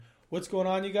What's going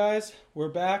on, you guys? We're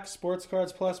back.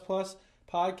 SportsCards Plus Plus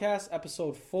podcast,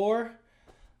 episode 4,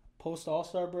 post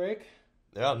All-Star break.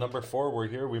 Yeah, number 4. We're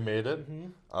here. We made it.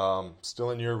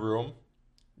 Still in your room.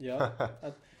 Yeah.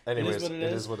 Anyways, it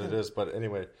is what it is. But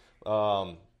anyway, a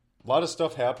lot of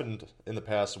stuff happened in the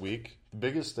past week. The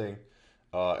biggest thing,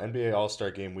 NBA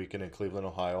All-Star Game weekend in Cleveland,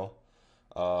 Ohio.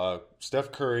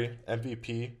 Steph Curry,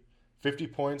 MVP, 50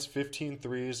 points, 15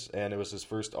 threes, and it was his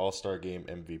first All-Star Game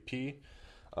MVP.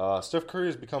 Steph Curry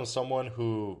has become someone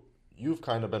who you've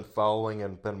kind of been following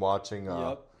and been watching.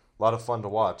 A lot of fun to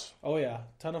watch. Oh yeah,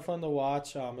 ton of fun to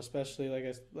watch. Especially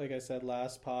like I said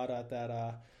last pod at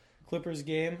that Clippers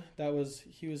game.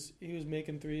 He was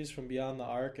making threes from beyond the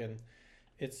arc, and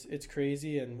it's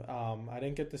crazy. And I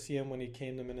didn't get to see him when he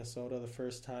came to Minnesota the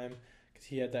first time because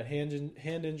he had that hand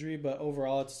injury. But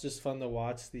overall, it's just fun to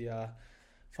watch the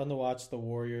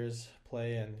Warriors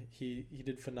play, and he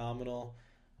did phenomenal.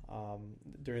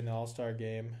 During the All-Star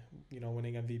game,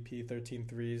 winning MVP, 13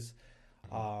 threes.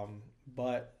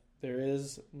 But there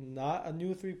is not a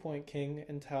new three-point king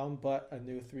in town, but a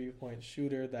new three-point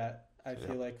shooter that I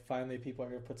feel like finally people are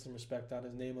going to put some respect on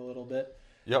his name a little bit.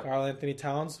 Yep. Karl-Anthony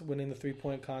Towns winning the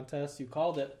three-point contest. You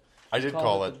called it. I did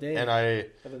call it. And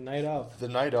the night of. The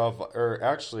night of, or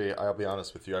actually, I'll be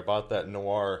honest with you, I bought that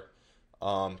Noir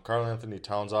Karl-Anthony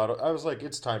Towns auto. I was like,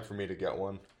 it's time for me to get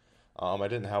one. I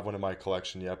didn't have one in my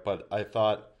collection yet, but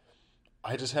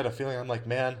I just had a feeling, I'm like,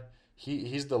 man,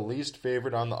 he's the least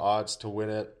favorite on the odds to win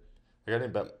it. Like, I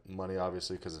didn't bet money,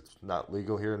 obviously, because it's not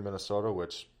legal here in Minnesota,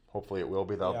 which hopefully it will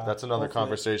be. That's another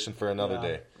conversation for another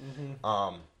day. Mm-hmm.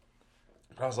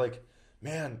 But I was like,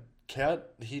 man,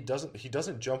 Cat, he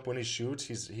doesn't jump when he shoots.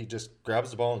 He just grabs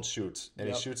the ball and shoots, and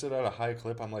he shoots it at a high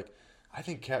clip. I'm like, I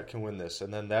think Cat can win this.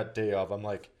 And then that day of, I'm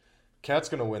like, Cat's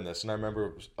going to win this. And I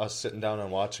remember us sitting down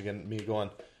and watching it and me going,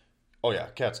 oh, yeah,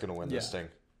 Cat's going to win this thing.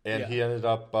 And he ended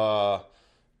up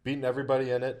beating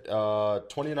everybody in it.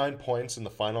 29 points in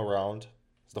the final round.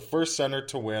 The first center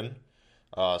to win.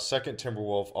 Second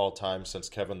Timberwolf all-time since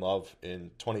Kevin Love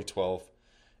in 2012.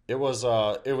 It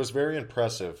was very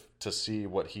impressive to see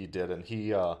what he did. And he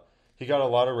got a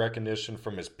lot of recognition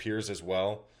from his peers as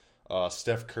well.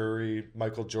 Steph Curry,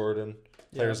 Michael Jordan,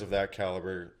 players of that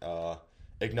caliber,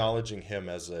 acknowledging him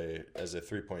as a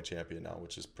 3-point champion now,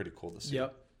 which is pretty cool to see.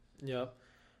 Yep.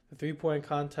 The 3-point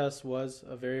contest was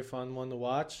a very fun one to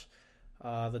watch.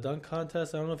 The dunk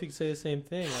contest, I don't know if you could say the same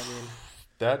thing. I mean,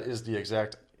 that is the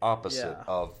exact opposite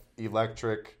of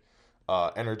electric,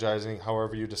 energizing,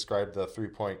 however you describe the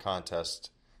 3-point contest.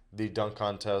 The dunk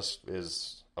contest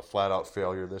is a flat-out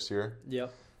failure this year.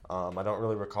 Yep. I don't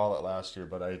really recall it last year,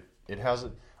 but it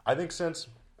hasn't. I think since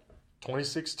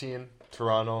 2016,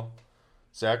 Toronto,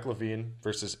 Zach LaVine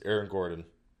versus Aaron Gordon.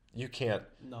 You cannot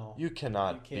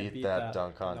beat that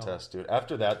dunk contest, dude.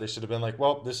 After that, they should have been like,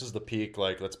 well, this is the peak.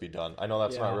 Like, let's be done. I know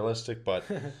that's not realistic, but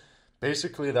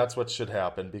basically that's what should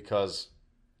happen, because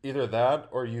either that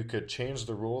or you could change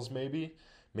the rules maybe.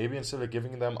 Maybe instead of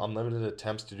giving them unlimited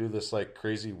attempts to do this like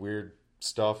crazy weird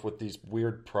stuff with these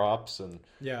weird props and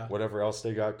whatever else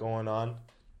they got going on,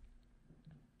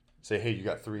 say, hey, you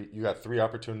got three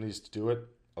opportunities to do it,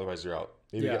 otherwise you're out.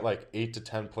 Maybe get like 8 to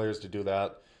 10 players to do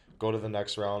that. Go to the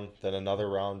next round, then another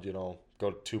round.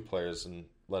 Go to 2 players and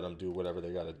let them do whatever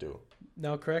they got to do.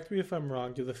 Now, correct me if I'm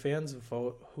wrong. Do the fans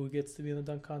vote who gets to be in the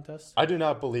dunk contest? I do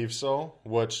not believe so.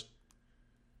 Which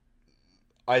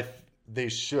they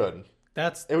should.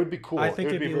 It would be cool. I think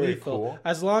it'd be very lethal. Cool.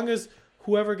 As long as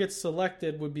whoever gets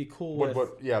selected would be cool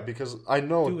with because I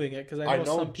know doing it. Because I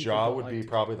know some people Ja would be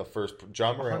probably the first.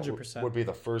 Ja Morant 100%. would be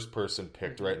the first person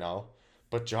picked right now.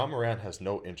 But Ja Morant has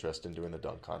no interest in doing the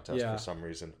dunk contest for some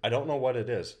reason. I don't know what it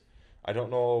is. I don't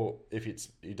know if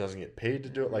he doesn't get paid to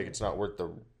do it. Like, it's not worth the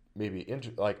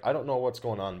I don't know what's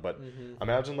going on. But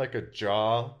imagine like a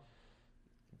Ja,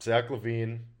 Zach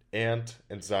LaVine, Ant,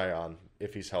 and Zion,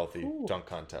 if he's healthy, dunk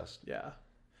contest. Yeah.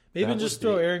 Maybe just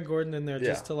throw Aaron Gordon in there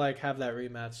just to like have that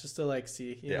rematch, just to like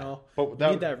see, you know. But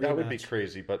that would be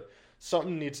crazy. But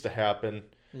something needs to happen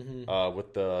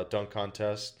with the dunk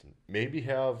contest. Maybe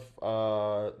have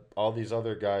all these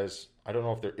other guys. I don't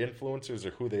know if they're influencers or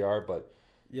who they are, but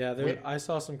I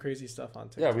saw some crazy stuff on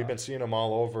TikTok. Yeah, we've been seeing them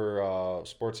all over.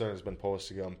 SportsCards has been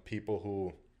posting them. People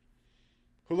who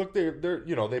look, they're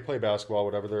they play basketball,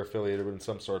 whatever, they're affiliated with in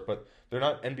some sort, but they're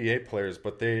not NBA players.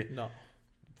 But they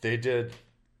did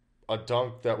a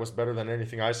dunk that was better than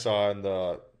anything I saw in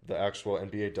the actual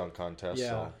NBA dunk contest.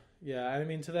 Yeah. I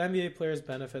mean, to the NBA players'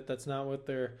 benefit, that's not what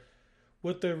they're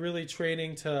really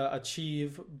training to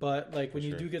achieve. But like when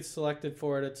you do get selected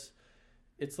for it,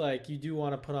 it's like you do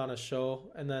want to put on a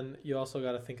show, and then you also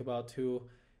got to think about too,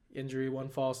 injury, one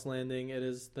false landing,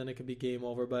 then it could be game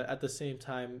over. But at the same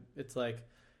time, it's like,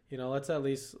 let's at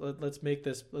least let's make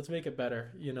it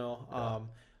better.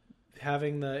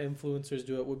 Having the influencers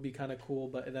do it would be kind of cool,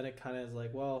 but then it kind of is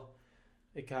like, well,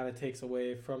 it kind of takes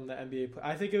away from the NBA.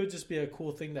 I think it would just be a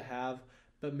cool thing to have,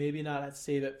 but maybe not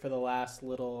save it for the last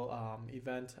little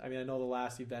event. I mean, I know the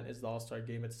last event is the All-Star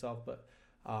game itself, but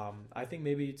I think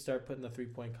maybe you'd start putting the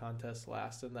three-point contest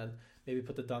last, and then maybe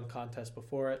put the dunk contest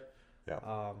before it.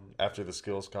 Yeah. After the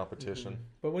skills competition. Mm-hmm.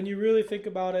 But when you really think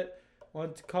about it,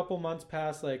 once a couple months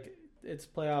pass, like, it's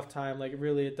playoff time. Like,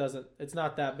 really, it's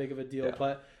not that big of a deal. Yeah.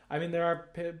 But I mean, there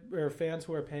are fans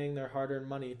who are paying their hard-earned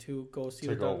money to go see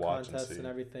the dunk contest and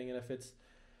everything. And if it's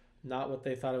not what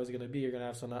they thought it was going to be, you're going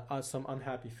to have some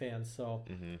unhappy fans. So,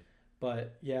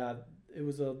 but yeah, it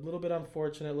was a little bit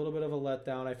unfortunate, a little bit of a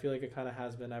letdown. I feel like it kind of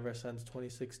has been ever since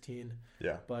 2016.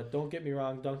 Yeah. But don't get me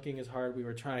wrong, dunking is hard. We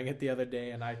were trying it the other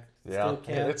day, and I still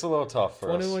can't. It's a little tough for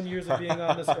 21 years of being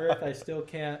on this earth, I still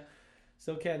can't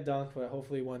dunk, but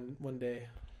hopefully one day.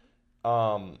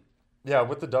 Yeah,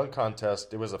 with the dunk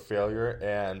contest, it was a failure,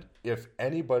 and if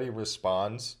anybody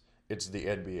responds, it's the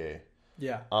NBA.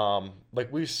 Yeah.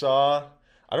 Like we saw,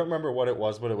 I don't remember what it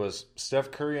was, but it was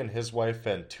Steph Curry and his wife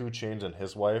and 2 Chainz and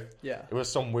his wife. Yeah. It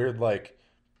was some weird, like,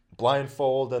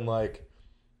 blindfold and, like,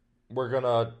 we're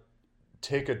gonna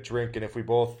take a drink, and if we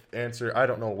both answer, I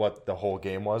don't know what the whole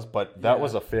game was, but that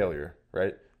was a failure,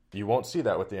 right? You won't see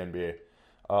that with the NBA.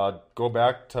 Go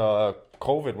back to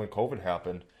COVID, when COVID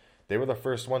happened. They were the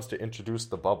first ones to introduce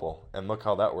the bubble, and look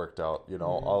how that worked out.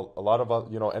 A lot of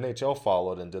NHL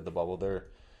followed and did the bubble.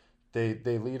 They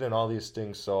lead in all these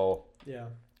things. So yeah,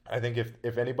 I think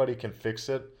if anybody can fix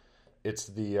it, it's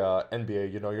the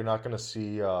NBA. You're not going to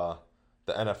see the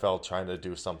NFL trying to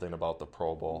do something about the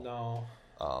Pro Bowl. No.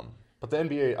 But the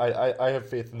NBA, I have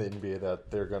faith in the NBA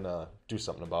that they're going to do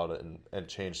something about it and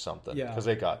change something. Yeah. Because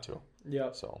they got to.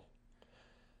 Yeah. So,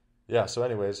 yeah. So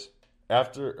anyways,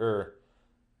 that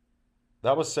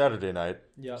was Saturday night.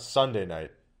 Yeah. Sunday night,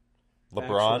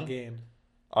 LeBron. Actual game.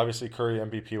 Obviously, Curry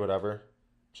MVP, whatever.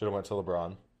 Should have went to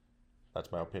LeBron.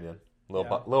 That's my opinion.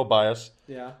 Little bias.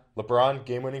 Yeah. LeBron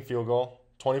game-winning field goal,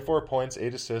 24 points,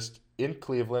 8 assists in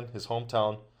Cleveland, his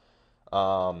hometown.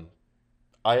 I'll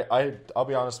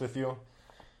be honest with you.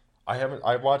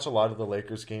 I watch a lot of the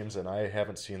Lakers games, and I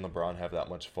haven't seen LeBron have that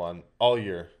much fun all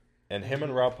year. And him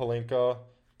and Rob Pelinka,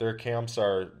 their camps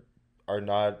are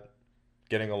not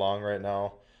getting along right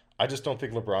now. I just don't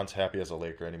think LeBron's happy as a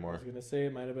Laker anymore. I was gonna say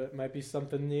it might be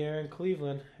something in the air in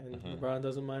Cleveland, and LeBron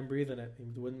doesn't mind breathing it.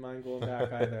 He wouldn't mind going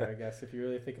back either, I guess, if you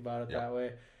really think about it that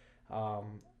way.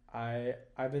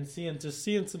 I've been seeing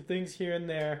some things here and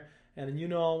there, and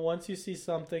once you see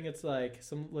something, it's like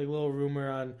some little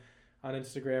rumor on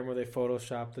Instagram where they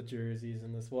Photoshop the jerseys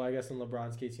and this. Well, I guess in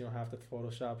LeBron's case, you don't have to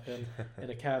Photoshop him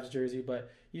in a Cavs jersey, but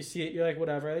you see it, you're like,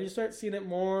 whatever. And you start seeing it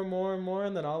more and more and more,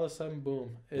 and then all of a sudden,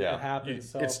 boom, it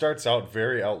happens. It starts out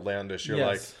very outlandish. You're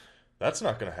like, that's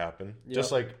not going to happen. Yep.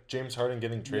 Just like James Harden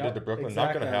getting traded to Brooklyn, exactly.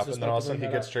 not going to happen. Then all of a sudden he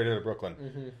gets traded to Brooklyn.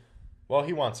 Mm-hmm. Well,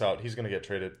 he wants out. He's going to get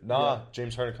traded.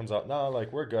 James Harden comes out.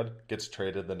 Like, we're good. Gets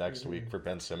traded the next week for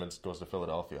Ben Simmons. Goes to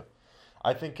Philadelphia.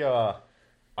 I think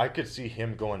I could see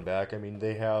him going back. I mean,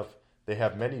 they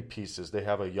have many pieces. They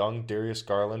have a young Darius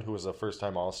Garland, who was a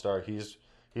first-time All-Star.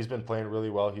 He's been playing really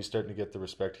well. He's starting to get the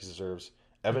respect he deserves.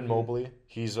 Evan Mobley,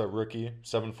 he's a rookie,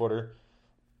 7-footer.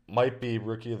 Might be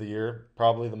Rookie of the Year.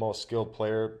 Probably the most skilled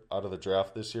player out of the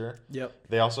draft this year. Yep.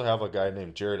 They also have a guy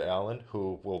named Jared Allen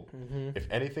who will, if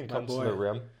anything comes to the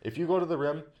rim, if you go to the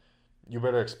rim, you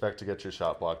better expect to get your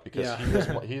shot blocked because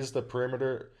he's the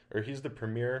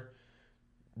premier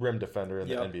rim defender in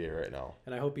the NBA right now.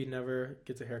 And I hope he never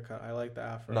gets a haircut. I like the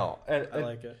afro. No. And I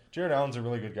like it. Jared Allen's a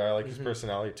really good guy. I like his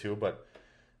personality too, but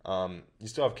you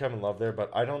still have Kevin Love there,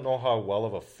 but I don't know how well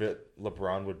of a fit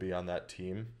LeBron would be on that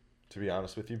team, to be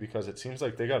honest with you, because it seems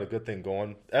like they got a good thing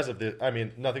going. As of this, I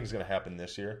mean, nothing's going to happen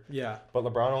this year. Yeah. But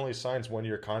LeBron only signs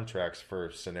 1-year contracts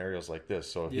for scenarios like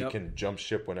this, so he can jump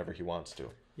ship whenever he wants to.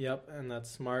 Yep, and that's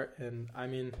smart. And, I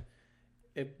mean,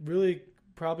 it really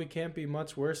probably can't be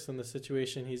much worse than the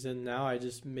situation he's in now.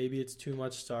 Maybe it's too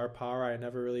much star power. I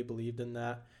never really believed in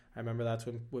that. I remember that's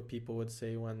what people would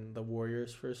say when the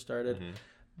Warriors first started.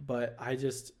 But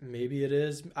maybe it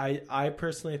is. I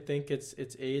personally think it's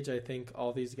age. I think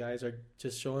all these guys are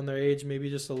just showing their age, maybe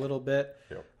just a little bit.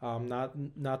 Yep.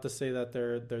 Not to say that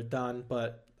they're done,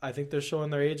 but I think they're showing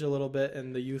their age a little bit,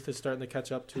 and the youth is starting to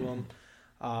catch up to them.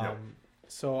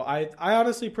 So I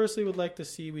honestly, personally would like to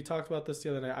see. We talked about this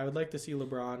the other night. I would like to see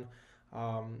LeBron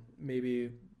maybe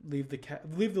leave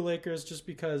the Lakers, just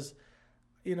because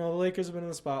the Lakers have been in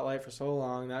the spotlight for so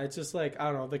long that it's just like, I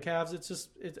don't know, the Cavs,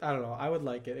 I don't know, I would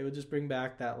like it. It would just bring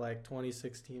back that like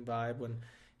 2016 vibe when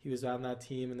he was on that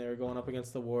team and they were going up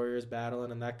against the Warriors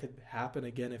battling, and that could happen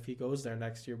again if he goes there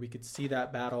next year. We could see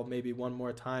that battle maybe one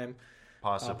more time,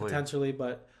 possibly, potentially.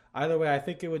 But either way, I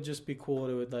think it would just be cool.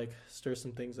 It would like stir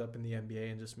some things up in the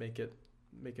NBA and just make it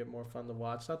more fun to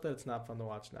watch. Not that it's not fun to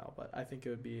watch now, but I think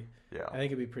it would be. Yeah. I think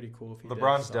it'd be pretty cool if he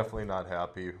LeBron's definitely not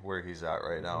happy where he's at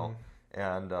right now,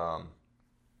 and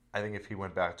I think if he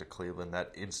went back to Cleveland,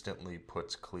 that instantly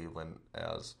puts Cleveland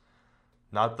as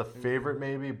not the favorite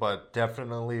maybe, but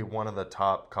definitely one of the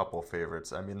top couple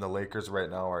favorites. I mean, the Lakers right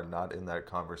now are not in that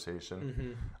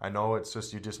conversation. I know it's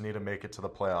just you just need to make it to the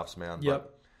playoffs, man.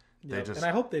 Yep. And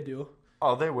I hope they do.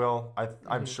 Oh, they will.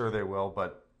 I'm sure they will,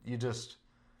 but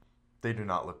they do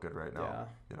not look good right now.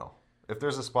 Yeah. If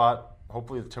there's a spot,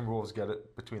 hopefully the Timberwolves get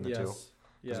it between the two.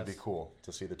 Because it'd be cool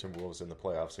to see the Timberwolves in the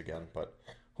playoffs again. But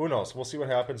who knows? We'll see what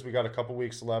happens. We got a couple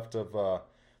weeks left of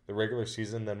the regular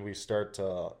season. Then we start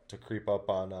to creep up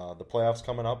on the playoffs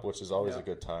coming up, which is always a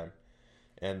good time.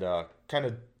 And kind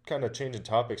of changing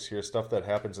topics here, stuff that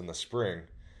happens in the spring.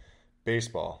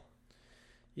 Baseball.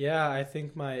 Yeah, I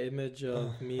think my image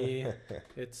of me,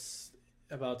 it's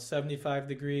about 75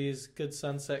 degrees, good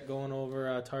sunset going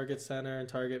over Target Center and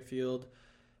Target Field,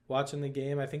 watching the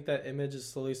game. I think that image is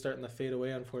slowly starting to fade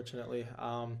away, unfortunately.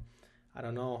 I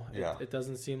don't know. It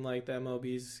doesn't seem like the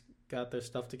MLB's got their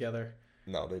stuff together.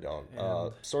 No, they don't.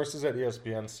 Sources at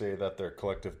ESPN say that their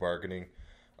collective bargaining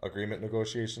agreement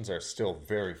negotiations are still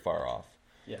very far off.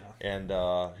 Yeah. And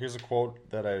here's a quote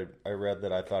that I read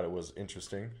that I thought it was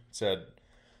interesting. It said,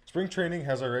 "Spring training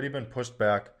has already been pushed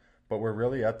back, but we're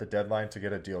really at the deadline to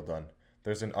get a deal done.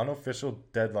 There's an unofficial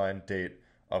deadline date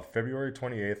of February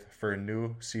 28th for a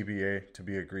new CBA to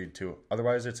be agreed to.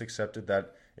 Otherwise, it's accepted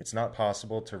that it's not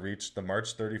possible to reach the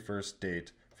March 31st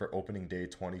date for opening day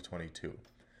 2022.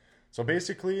 So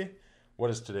basically, what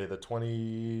is today? The 20?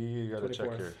 You got to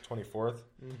check here. 24th.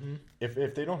 Mm-hmm.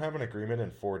 If they don't have an agreement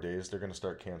in 4 days, they're going to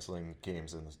start canceling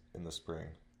games in the spring,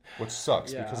 which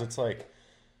sucks because it's like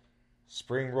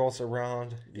spring rolls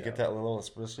around. You get that little,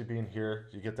 especially being here,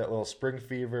 you get that little spring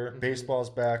fever. Mm-hmm. Baseball's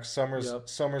back. Summer's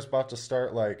about to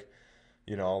start. Like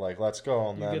let's go.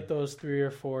 And you get those 3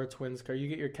 or 4 Twins cards. You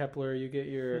get your Kepler. You get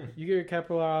your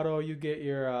Kepler auto. You get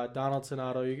your Donaldson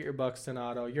auto. You get your Buxton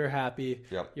auto. You're happy.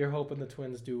 Yep. You're hoping the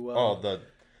Twins do well. Oh,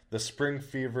 the spring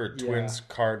fever Twins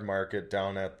card market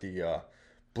down at the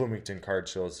Bloomington card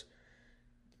shows.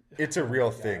 It's a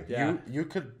real thing. Yeah. You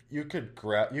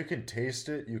can taste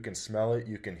it, you can smell it,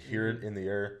 you can hear it in the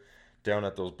air down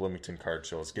at those Bloomington card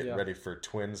shows. Getting ready for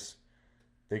Twins.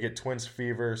 They get Twins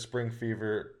fever, spring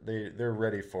fever. They're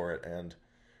ready for it, and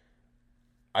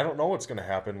I don't know what's going to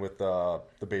happen with the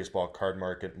baseball card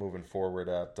market moving forward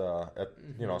at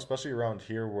especially around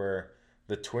here where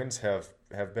the Twins have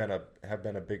been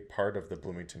a big part of the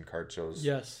Bloomington card shows.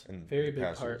 Yes, very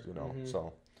big part.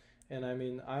 So. And I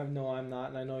mean, I'm not,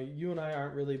 and I know you and I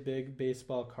aren't really big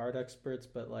baseball card experts,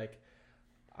 but like,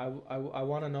 I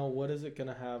want to know, what is it going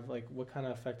to have, like, what kind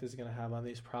of effect is it going to have on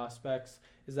these prospects?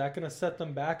 Is that going to set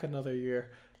them back another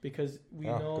year? Because we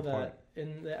know that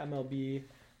in the MLB,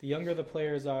 the younger the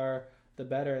players are, the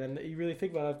better. And you really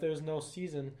think about it, if there's no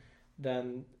season,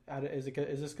 then is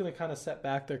this going to kind of set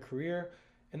back their career?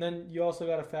 And then you also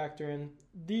got to factor in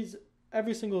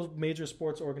every single major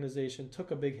sports organization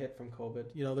took a big hit from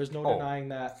COVID. There's no denying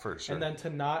that. For sure. And then to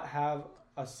not have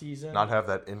a season, not have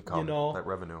that income, that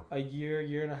revenue, a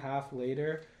year and a half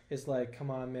later, is like, come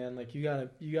on, man, like you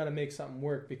gotta make something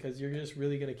work, because you're just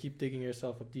really gonna keep digging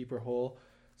yourself a deeper hole.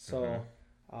 So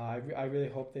I really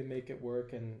hope they make it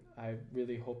work, and I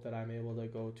really hope that I'm able to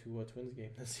go to a Twins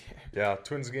game this year. Yeah,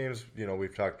 Twins games.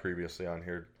 We've talked previously on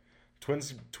here.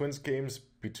 Twins games,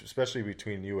 especially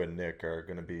between you and Nick, are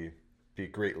gonna be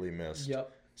greatly missed. Yep.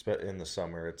 In the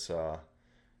summer, it's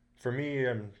for me,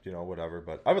 and whatever.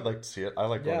 But I would like to see it. I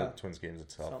like going to the Twins games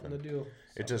itself. Something to do.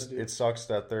 It sucks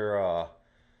that they're.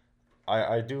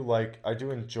 I do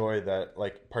enjoy that,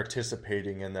 like,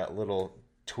 participating in that little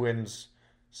Twins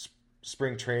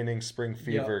spring training, spring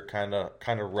fever kind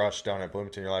of rush down at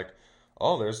Bloomington. You're like,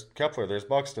 oh, there's Kepler, there's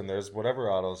Buxton, there's whatever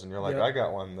autos, and you're like, I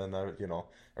got one. And then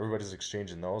everybody's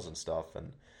exchanging those and stuff,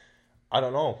 and I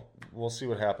don't know. We'll see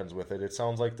what happens with it. It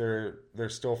sounds like they're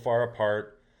still far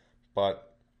apart,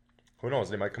 but who knows?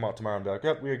 They might come out tomorrow and be like,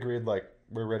 "Yep, we agreed. Like,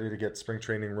 we're ready to get spring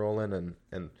training rolling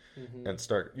and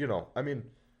start." I mean,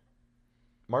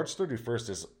 March 31st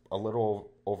is a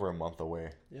little over a month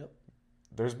away. Yep.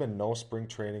 There's been no spring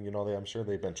training. I'm sure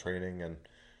they've been training and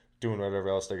doing whatever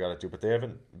else they got to do, but they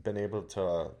haven't been able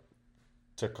to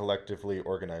to collectively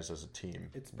organize as a team.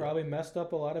 It's probably messed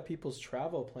up a lot of people's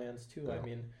travel plans too. Yeah. I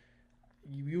mean,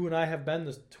 you and I have been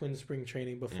to twin spring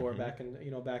training before back in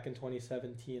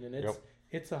 2017, and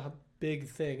it's a big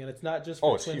thing, and it's not just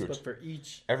for twins, but for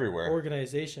each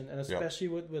organization, and especially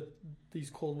with these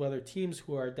cold weather teams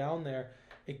who are down there,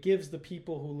 it gives the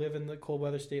people who live in the cold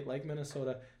weather state like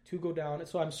Minnesota to go down.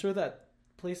 So I'm sure that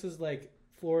places like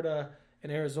Florida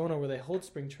and Arizona, where they hold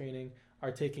spring training,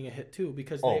 are taking a hit too,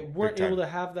 because they weren't able to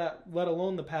have that, let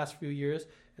alone the past few years,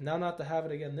 and now not to have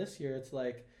it again this year. It's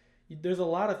like there's a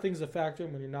lot of things to factor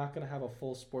in when you're not going to have a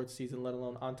full sports season, let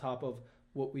alone on top of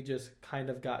what we just kind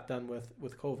of got done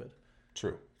with COVID.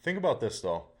 True. Think about this,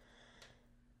 though.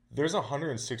 There's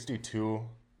 162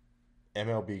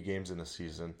 MLB games in a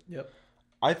season. Yep.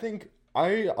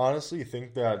 I honestly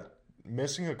think that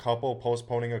missing a couple,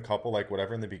 postponing a couple, like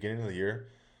whatever in the beginning of the year,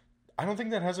 I don't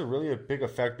think that has a big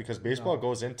effect, because baseball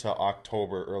goes into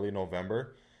October, early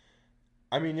November.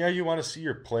 I mean, you want to see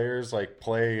your players like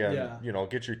play and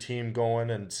get your team going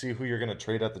and see who you're going to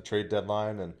trade at the trade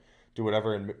deadline and do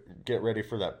whatever and get ready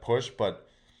for that push. But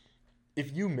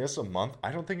if you miss a month,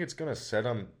 I don't think it's going to set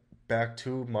them back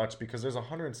too much, because there's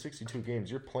 162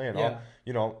 games you're playing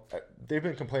they've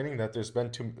been complaining that there's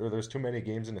too many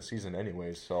games in the season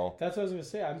anyways. So that's what I was going to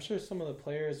say. I'm sure some of the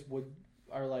players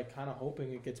are like kind of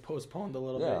hoping it gets postponed a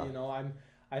little bit.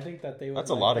 I think that they would. That's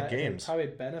a lot of games. It would probably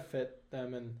benefit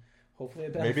them, and hopefully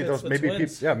it benefits the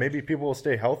Twins. Maybe people will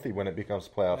stay healthy when it becomes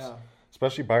playoffs.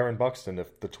 Especially Byron Buxton.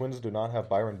 If the Twins do not have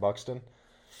Byron Buxton,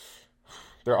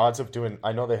 their odds of doing,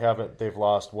 I know they haven't, they've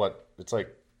lost it's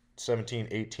like 17,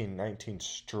 18, 19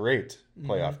 straight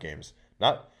playoff games.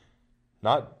 Not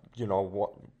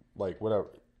whatever.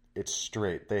 It's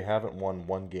straight. They haven't won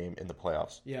one game in the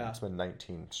playoffs. Yeah. It's been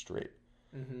 19 straight.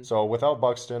 So without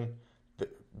Buxton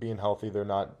being healthy, they're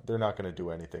not going to do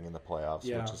anything in the playoffs,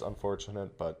 which is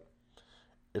unfortunate, but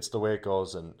it's the way it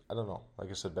goes. And I don't know. Like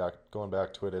I said, going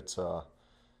back to it, it's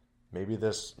maybe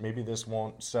this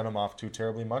won't set them off too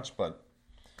terribly much, but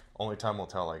only time will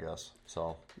tell, I guess.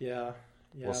 So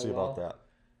we'll see about that.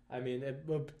 I mean,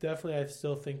 definitely, I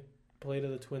still think play to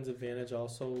the Twins' advantage.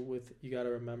 Also, you got to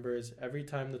remember is every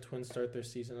time the Twins start their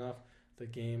season off, the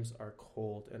games are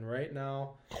cold, and right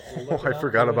now I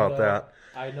forgot about that.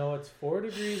 I know it's 4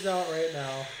 degrees out right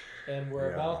now, and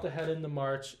we're about to head into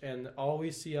March, and all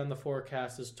we see on the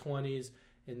forecast is 20s,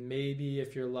 and maybe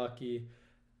if you're lucky,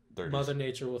 30s. Mother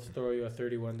Nature will throw you a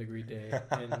 31-degree day,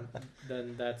 and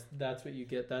then that's what you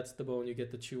get. That's the bone you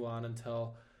get to chew on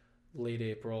until late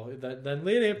April. Then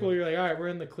late April, you're like, all right, we're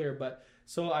in the clear. But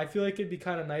so I feel like it'd be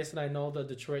kind of nice, and I know the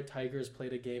Detroit Tigers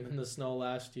played a game in the snow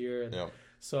last year, and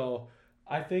so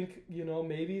I think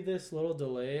maybe this little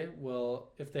delay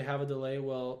will, if they have a delay,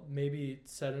 will maybe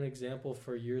set an example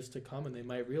for years to come, and they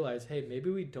might realize, hey, maybe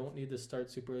we don't need to start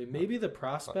super early. Maybe the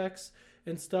prospects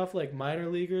and stuff like minor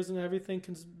leaguers and everything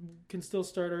can still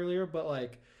start earlier, but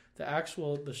like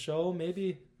the show,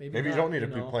 maybe you don't need to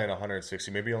be playing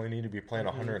 160. Maybe you only need to be playing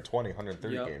 120,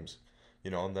 130 games.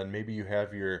 And then maybe you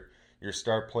have your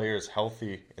star players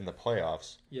healthy in the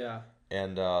playoffs. Yeah.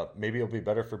 And maybe it'll be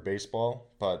better for baseball,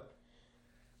 but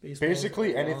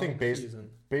basically anything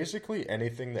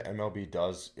the MLB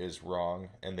does is wrong,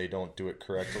 and they don't do it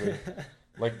correctly.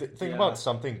 Think about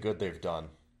something good they've done.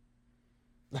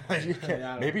 You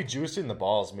can't, maybe juicing the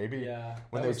balls. Maybe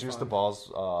when they juiced the balls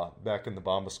back in the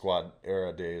Bomba Squad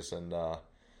era days, and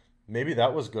maybe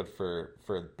that was good for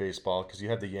baseball, because you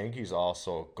had the Yankees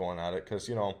also going at it. Because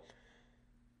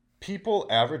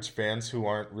average fans who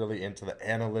aren't really into the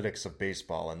analytics of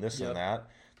baseball and this and that,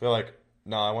 they're like,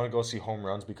 no, I want to go see home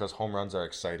runs because home runs are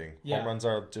exciting. Yeah. Home runs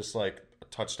are just like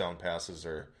touchdown passes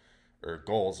or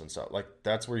goals and stuff. Like,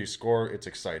 that's where you score. It's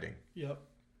exciting. Yep.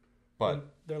 But and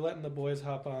they're letting the boys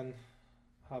hop on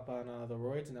the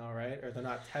roids now, right? Or they're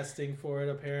not testing for it,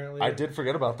 apparently. I did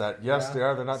forget about that. Yes, they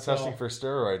are. They're not testing for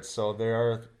steroids. So they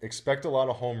are. Expect a lot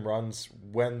of home runs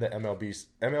when the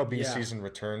MLB season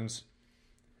returns.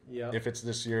 Yeah. If it's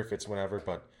this year, if it's whenever.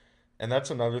 And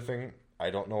that's another thing I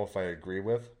don't know if I agree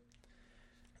with.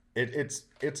 It's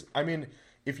I mean,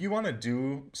 if you want to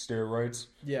do steroids,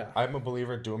 I'm a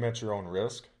believer, do them at your own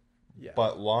risk. Yeah.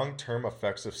 But long-term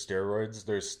effects of steroids,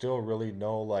 there's still really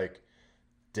no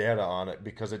data on it,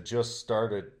 because it just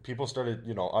started. People started,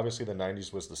 obviously the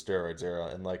 90s was the steroids era,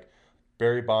 and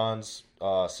Barry Bonds,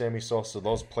 Sammy Sosa,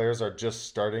 those players are just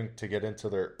starting to get into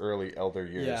their early elder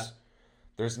years. Yeah.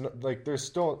 There's no, there's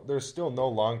still no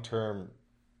long-term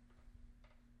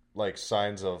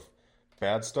signs of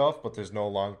bad stuff, but there's no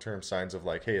long-term signs of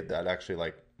hey, that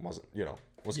actually was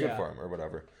good for him or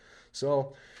whatever.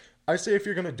 So I say if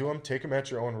you're gonna do them, take them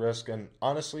at your own risk. And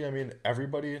honestly, I mean,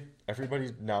 everybody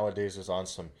nowadays is on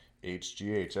some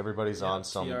HGH. Everybody's on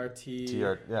some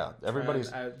TRT. Yeah,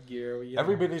 everybody's out gear.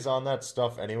 everybody's on that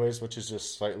stuff anyways, which is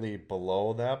just slightly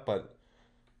below that. But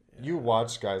you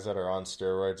watch guys that are on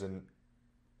steroids, and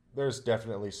there's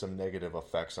definitely some negative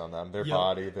effects on them. Their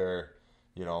body, their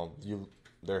not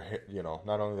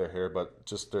only their hair, but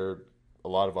just a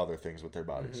lot of other things with their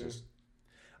bodies. Mm-hmm. Just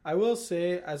I will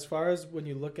say, as far as when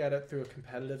you look at it through a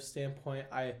competitive standpoint,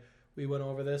 we went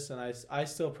over this, and I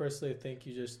still personally think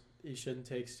you shouldn't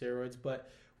take steroids. But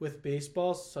with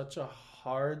baseball, such a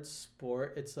hard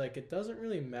sport, it's like it doesn't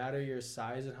really matter your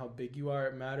size and how big you are.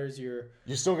 It matters you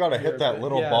still got to hit that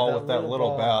little ball with that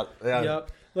little bat. Yeah.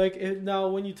 Yep. Like now,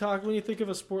 when you think of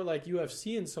a sport like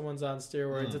UFC and someone's on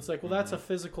steroids, it's like, well, that's a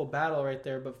physical battle right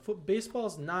there. But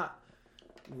baseball's not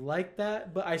like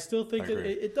that. But I still think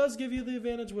it does give you the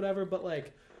advantage, whatever. But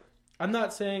like, I'm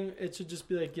not saying it should just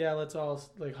be like, yeah, let's all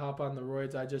like hop on the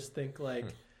roids. I just think like,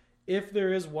 if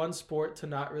there is one sport to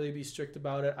not really be strict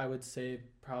about it, I would say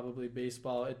probably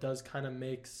baseball. It does kind of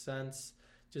make sense,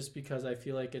 just because I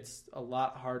feel like it's a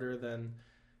lot harder than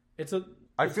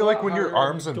I feel like when your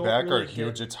arms and back are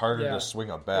huge, it's harder to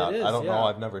swing a bat. I don't know.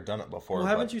 I've never done it before. Well,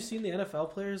 haven't you seen the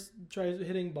NFL players try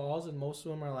hitting balls, and most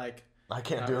of them are like, I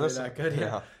can't do this. That good.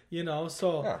 Yeah.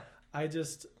 So I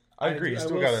agree. I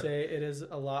will say it is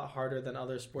a lot harder than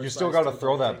other sports. You still got to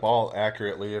throw that ball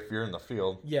accurately if you're in the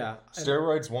field. Yeah.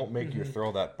 Steroids won't make you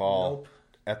throw that ball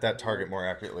at that target more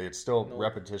accurately. It's still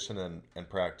repetition and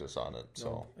practice on it.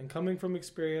 So. And coming from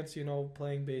experience,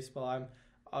 playing baseball, I've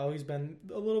always been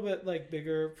a little bit like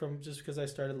bigger from just because I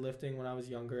started lifting when I was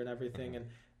younger and everything, and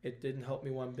it didn't help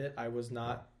me one bit. I was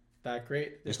not that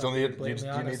great. You still need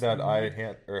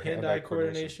that hand-eye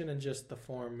coordination and just the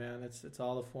form, man. It's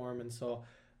all the form. And so,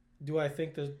 do I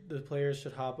think the players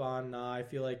should hop on? Nah, I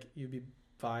feel like you'd be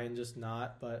fine just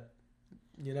not, but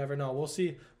you never know. We'll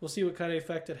see what kind of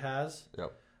effect it has.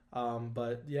 Yep.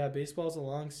 But yeah, baseball's a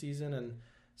long season, and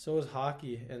so is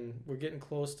hockey, and we're getting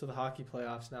close to the hockey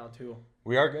playoffs now too.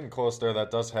 We are getting close there.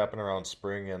 That does happen around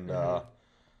spring, and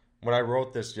when I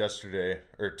wrote this yesterday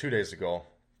or 2 days ago,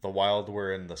 the Wild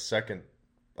were in the second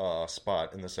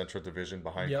spot in the Central Division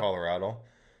behind Colorado.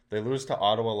 They lose to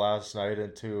Ottawa last night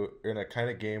in a kind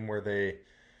of game where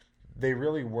they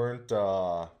really weren't.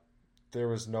 There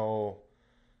was no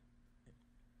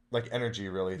like energy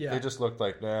really. Yeah. They just looked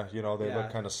like they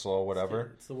looked kind of slow,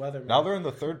 whatever. It's the weather. Man. Now they're in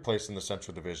the third place in the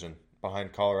Central Division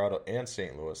behind Colorado and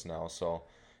St. Louis now. So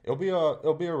it'll be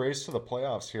a race to the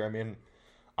playoffs here. I mean,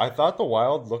 I thought the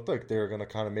Wild looked like they were going to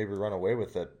kind of maybe run away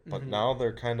with it, but now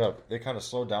they kind of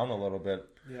slowed down a little bit.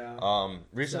 Yeah.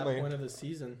 Recently, it's that point of the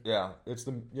season. Yeah, it's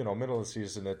the middle of the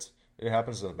season. It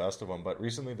happens to the best of them. But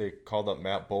recently they called up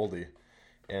Matt Boldy,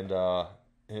 and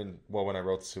when I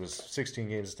wrote this, it was 16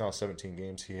 games. It's now 17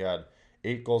 games. He had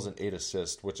 8 goals and 8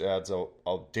 assists, which adds a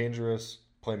dangerous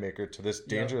playmaker to this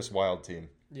dangerous Wild team.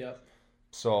 Yep.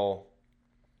 So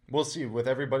we'll see with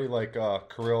everybody like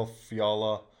Kirill,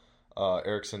 Fiala,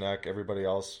 Eriksson Ek, everybody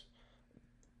else.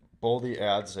 Boldy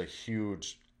adds a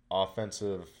huge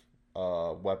offensive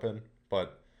weapon,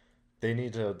 but they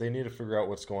need to figure out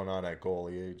what's going on at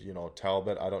goalie.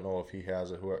 Talbot, I don't know if he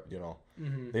has it.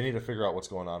 They need to figure out what's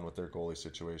going on with their goalie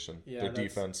situation, their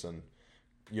defense, and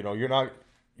you're not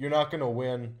going to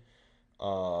win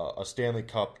a Stanley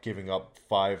Cup giving up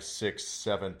 5, 6,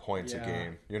 7 points a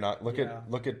game. You're not. Look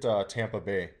at Tampa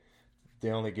Bay. They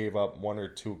only gave up 1 or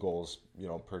 2 goals,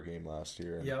 per game last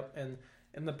year. Yep, and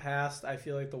in the past, I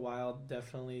feel like the Wild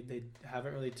definitely they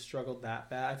haven't really struggled that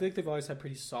bad. I feel like they've always had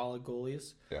pretty solid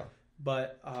goalies. Yeah.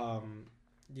 But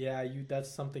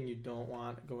that's something you don't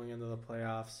want going into the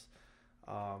playoffs.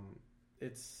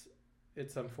 It's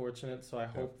unfortunate, so I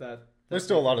hope that there's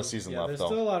still a lot of season left. There's though.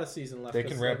 still a lot of season left. They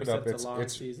can ramp it up.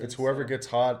 It's whoever gets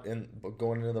hot and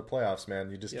going into the playoffs, man.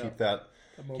 You just keep that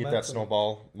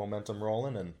snowball momentum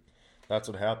rolling, and that's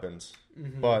what happens.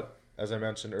 Mm-hmm. But as I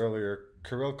mentioned earlier,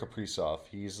 Kirill Kaprizov,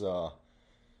 he's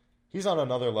on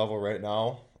another level right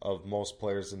now of most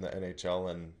players in the NHL,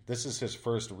 and this is his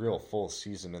first real full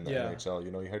season in the NHL.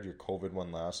 You had your COVID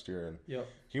one last year, and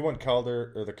he won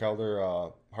the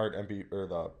Calder Hart MVP or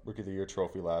the Rookie of the Year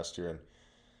trophy last year, and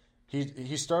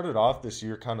he started off this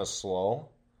year kind of slow.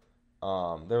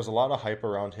 There was a lot of hype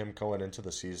around him going into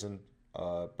the season,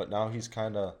 but now he's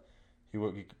kind of he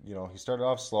started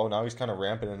off slow. Now he's kind of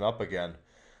ramping it up again,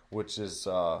 which is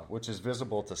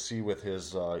visible to see with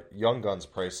his Young Guns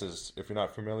prices. If you're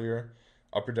not familiar,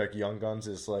 Upper Deck Young Guns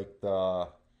is like the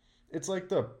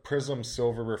Prism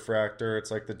Silver Refractor.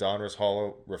 It's like the Donruss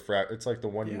Hollow Refractor. It's like the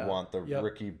one you want, the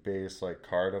rookie base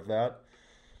card of that.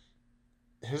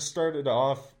 his started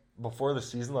off before the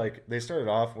season, like they started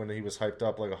off when he was hyped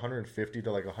up like 150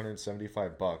 to like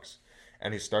 $175,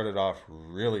 and he started off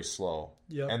really slow.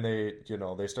 Yep. And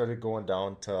they started going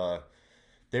down to,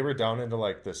 they were down into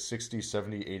like the 60,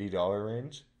 70, $80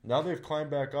 range. Now they've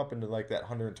climbed back up into like that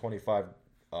 $125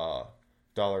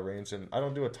 dollar range. And I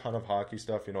don't do a ton of hockey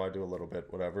stuff, I do a little bit,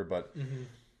 whatever, but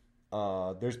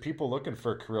there's people looking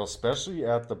for Kirill, especially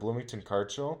at the Bloomington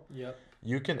Card Show. Yep.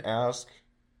 You can ask,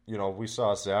 we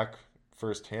saw Zach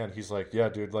firsthand. He's like, yeah,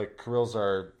 dude, like Kirills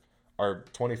are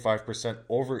 25%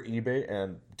 over eBay,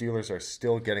 and dealers are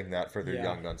still getting that for their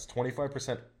young guns.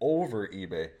 25% over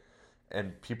eBay,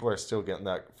 and people are still getting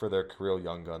that for their Kirill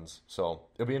young guns. So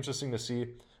it'll be interesting to see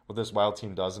what this Wild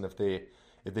team does, and if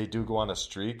they do go on a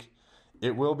streak,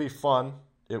 it will be fun.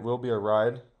 It will be a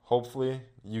ride. Hopefully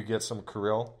you get some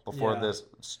Kirill before this,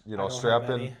 strap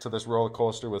into this roller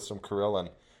coaster with some Kirill and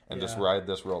just ride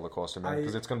this roller coaster, man,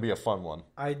 because it's going to be a fun one.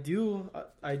 I do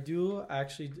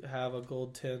actually have a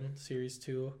Gold Tin Series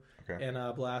 2 and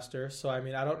a Blaster. So, I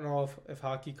mean, I don't know if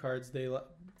hockey cards, they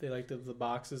like the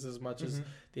boxes as much as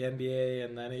the NBA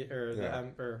and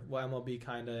MLB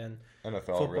kind of, and NFL,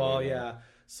 football, really, yeah.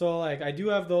 So, like, I do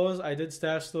have those. I did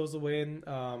stash those away in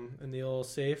the old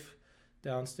safe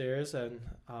downstairs, and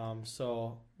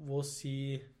so we'll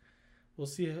see. We'll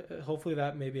see. Hopefully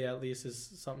that maybe at least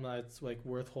is something that's like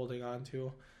worth holding on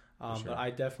to. Sure. But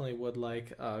I definitely would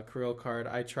like a Kirill card.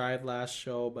 I tried last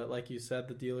show, but like you said,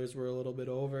 the dealers were a little bit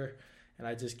over, and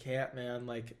I just can't, man.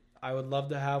 Like, I would love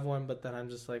to have one, but then I'm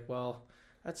just like, well,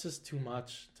 that's just too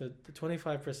much. The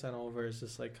 25% over is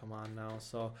just like, come on now.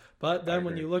 So, but then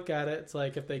when you look at it, it's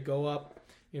like if they go up,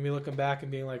 you'll be looking back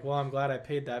and being like, well, I'm glad I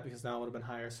paid that because now it would have been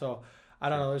higher. So I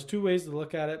don't know. There's two ways to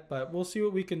look at it, but we'll see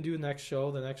what we can do next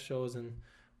show. The next show is in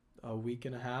a week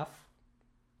and a half.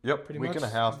 Yep, pretty week much. And a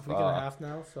half. Week and a half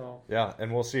now. So yeah,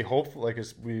 and we'll see. Hopefully, like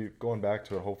as we going back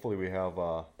to it, hopefully we have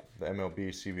the MLB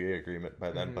CBA agreement by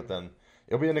then. But then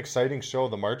it'll be an exciting show.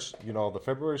 The March, the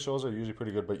February shows are usually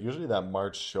pretty good, but usually that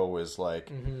March show is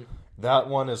like that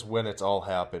one is when it's all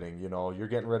happening. You're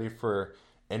getting ready for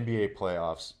NBA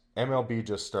playoffs. MLB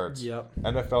just starts. Yep.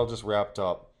 NFL just wrapped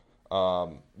up.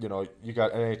 You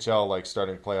got NHL like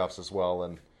starting playoffs as well,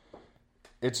 and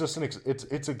it's just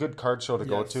it's a good card show to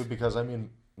go to because I mean,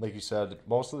 like you said,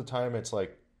 most of the time it's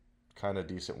like kind of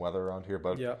decent weather around here,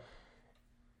 but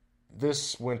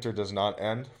this winter does not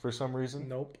end for some reason.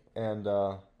 Nope. And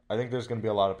I think there's going to be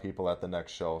a lot of people at the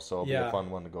next show, so it'll be a fun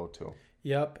one to go to.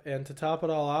 Yep. And to top it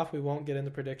all off, we won't get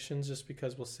into predictions just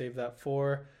because we'll save that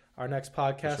for our next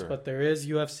podcast. Sure. But there is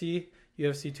UFC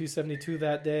 272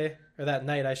 that day, or that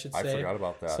night, I should say. I forgot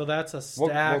about that. So that's a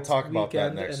stacked we'll talk about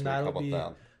weekend, that next and week.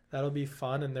 that'll be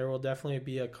fun, and there will definitely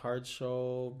be a card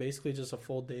show, basically just a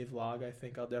full day vlog. I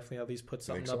think I'll definitely at least put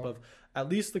something up of at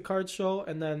least the card show,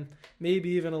 and then maybe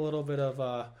even a little bit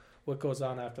of what goes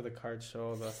on after the card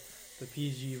show, the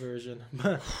PG version.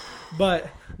 But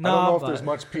no, I don't know if there's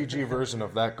much PG version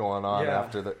of that going on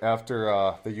after the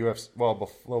UFC. Well,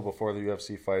 before the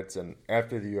UFC fights and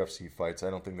after the UFC fights, I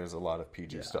don't think there's a lot of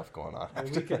PG stuff going on.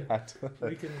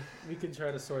 We can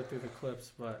try to sort through the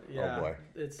clips, but oh boy.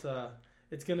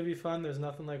 It's gonna be fun. There's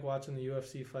nothing like watching the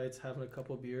UFC fights, having a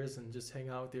couple beers, and just hang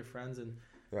out with your friends and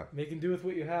making do with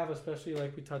what you have. Especially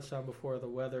like we touched on before, the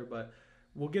weather, but.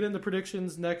 We'll get into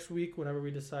predictions next week whenever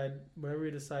we decide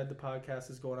the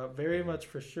podcast is going up. Very much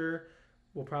for sure.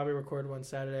 We'll probably record one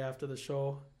Saturday after the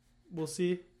show. We'll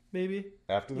see, maybe.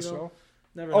 After the show?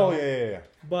 Never know. Oh, yeah.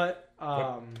 But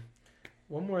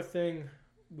one more thing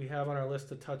we have on our list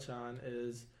to touch on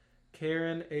is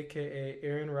Karen, a.k.a.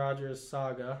 Aaron Rodgers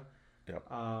saga. Yep.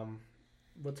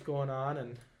 What's going on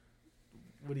and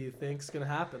what do you think is going to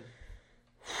happen?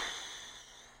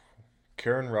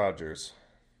 Aaron Rodgers.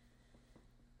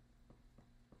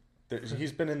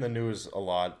 He's been in the news a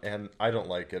lot, and I don't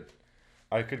like it.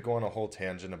 I could go on a whole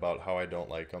tangent about how I don't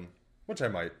like him, which I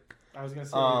might. I was gonna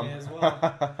say you may as well.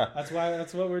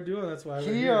 That's what we're doing. That's why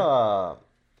we're here.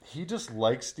 He just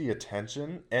likes the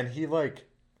attention, and he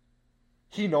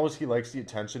knows he likes the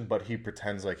attention, but he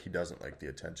pretends like he doesn't like the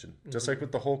attention. Just like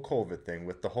with the whole COVID thing,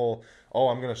 with the whole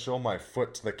I'm gonna show my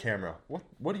foot to the camera.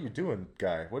 What are you doing,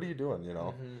 guy? What are you doing?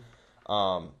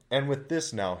 And with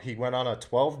this now, he went on a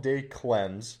 12-day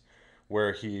cleanse.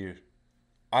 Where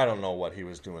I don't know what he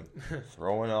was doing,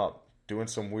 throwing up, doing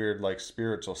some weird like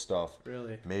spiritual stuff.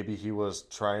 Really? Maybe he was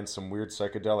trying some weird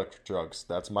psychedelic drugs.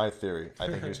 That's my theory. I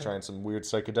think he was trying some weird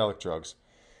psychedelic drugs.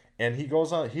 And he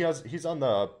goes on. He's on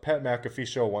the Pat McAfee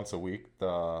show once a week.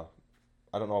 I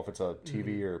don't know if it's a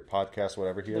TV or podcast,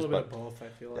 whatever he is. A little bit of both, I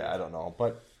feel like. Yeah, I don't know,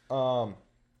 but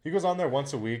he goes on there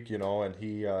once a week, and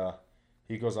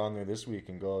he goes on there this week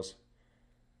and goes,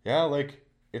 yeah, like,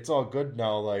 it's all good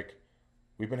now. Like,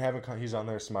 we've been having, he's on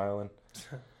there smiling.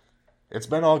 It's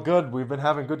been all good. We've been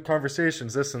having good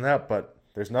conversations, this and that, but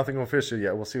there's nothing official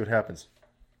yet. We'll see what happens.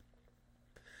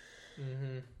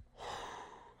 Mm-hmm.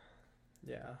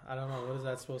 Yeah, I don't know. What is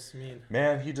that supposed to mean?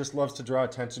 Man, he just loves to draw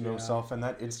attention to himself, and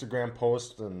that Instagram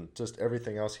post and just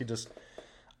everything else. He just,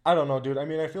 I don't know, dude. I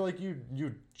mean, I feel like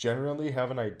you generally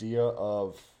have an idea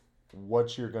of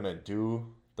what you're going to do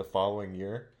the following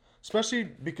year, especially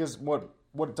because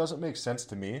what doesn't make sense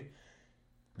to me,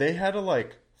 they had to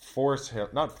like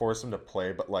not force him to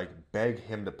play, but like beg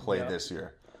him to play this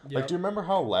year. Like, do you remember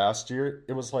how last year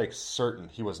it was like certain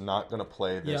he was not going to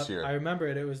play this year? I remember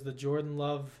it. It was the Jordan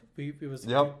Love. It was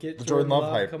get the Jordan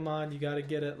Love hype. Come on, you got to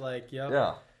get it. Like,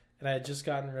 yeah. And I had just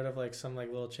gotten rid of like some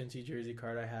like little chintzy jersey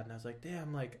card I had, and I was like,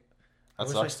 damn, like I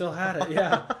wish I still had it.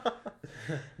 Yeah.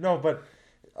 No, but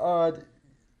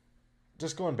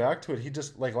just going back to it, he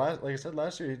just like I said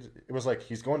last year, it was like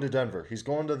he's going to Denver, he's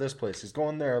going to this place, he's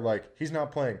going there. Like, he's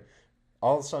not playing.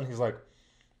 All of a sudden, he's like,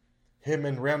 him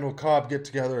and Randall Cobb get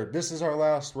together. This is our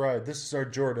last ride. This is our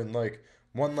Jordan. Like,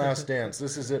 one last dance.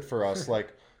 This is it for us.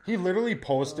 Like, he literally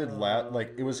posted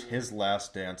like it was his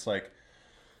last dance. Like,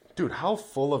 dude, how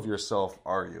full of yourself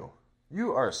are you?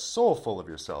 You are so full of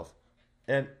yourself.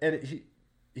 And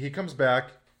he comes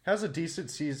back, has a decent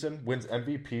season, wins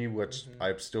MVP, which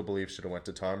I still believe should have went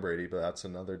to Tom Brady, but that's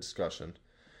another discussion.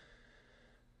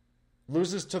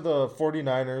 Loses to the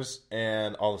 49ers,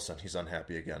 and all of a sudden he's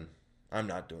unhappy again. I'm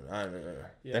not doing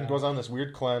it. Then goes on this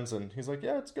weird cleanse, and he's like,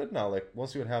 yeah, it's good now. Like, we'll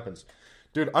see what happens.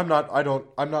 Dude, I'm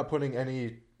not putting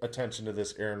any attention to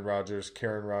this Aaron Rodgers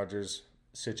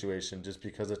situation just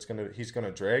because he's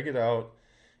gonna drag it out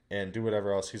and do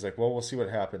whatever else. He's like, well, we'll see what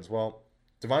happens. Well,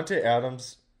 Devontae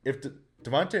Adams, if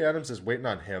Devontae Adams is waiting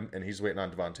on him and he's waiting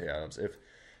on Devontae Adams, if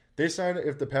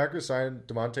the Packers sign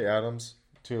Devontae Adams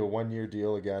to a 1-year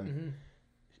deal again,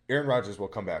 Aaron Rodgers will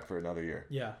come back for another year.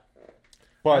 Yeah.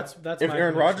 But if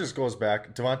Aaron Rodgers goes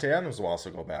back, Devontae Adams will also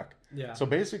go back. Yeah. So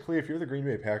basically, if you're the Green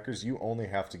Bay Packers, you only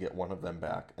have to get one of them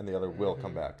back, and the other will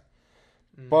come back.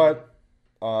 But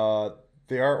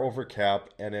they are over cap,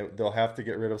 and they'll have to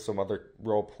get rid of some other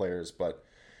role players. But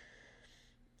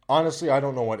honestly, I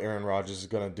don't know what Aaron Rodgers is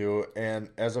going to do, and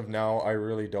as of now, I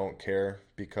really don't care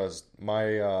because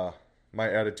my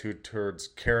attitude towards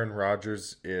Karen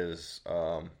Rodgers is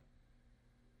I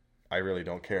really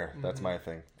don't care. That's my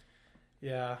thing.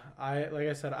 Yeah, like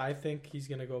I said, I think he's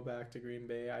gonna go back to Green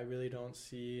Bay. I really don't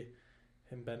see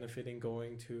him benefiting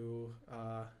going to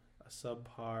a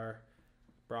subpar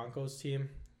Broncos team.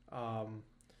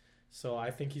 So I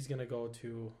think he's gonna go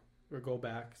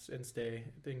back and stay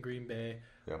in Green Bay.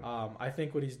 Yeah. I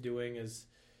think what he's doing is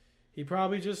he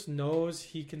probably just knows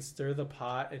he can stir the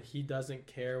pot, and he doesn't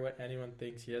care what anyone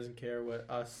thinks. He doesn't care what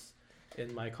us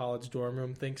in my college dorm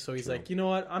room think. So he's like, you know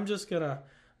what? I'm just gonna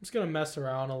mess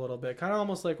around a little bit, kind of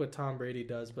almost like what Tom Brady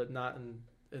does, but not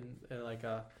in like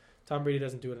a Tom Brady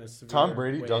doesn't do it in a severe Tom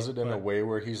Brady way, does it in a way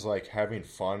where he's like having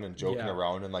fun and joking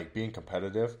around and like being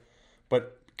competitive.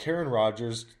 But Karen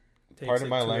Rodgers, pardon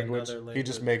my language, he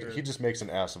just makes an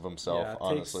ass of himself. Yeah,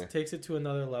 honestly, takes it to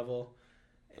another level.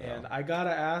 And I gotta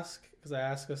ask, because I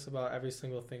ask us about every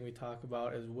single thing we talk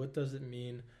about, is what does it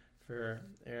mean for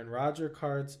Aaron Rodgers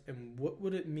cards, and what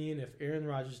would it mean if Aaron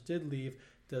Rodgers did leave?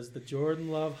 Does the Jordan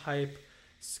Love hype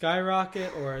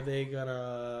skyrocket, or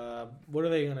what are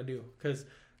they gonna do? Because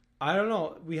I don't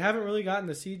know. We haven't really gotten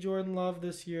to see Jordan Love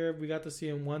this year. We got to see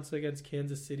him once against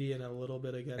Kansas City and a little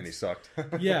bit against. And he sucked.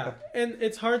 Yeah, and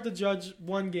it's hard to judge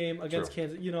one game against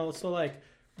Kansas. So like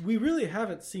we really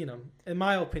haven't seen him, in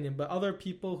my opinion. But other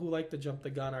people who like to jump the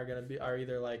gun are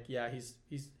either like, yeah, he's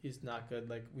not good.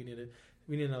 Like we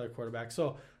need another quarterback.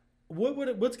 So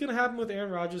what's gonna happen with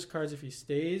Aaron Rodgers cards if he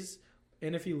stays?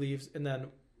 And if he leaves, and then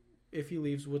if he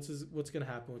leaves, what's going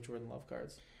to happen with Jordan Love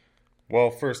cards?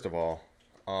 Well, first of all,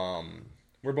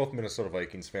 we're both Minnesota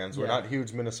Vikings fans. We're not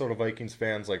huge Minnesota Vikings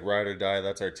fans, like ride or die.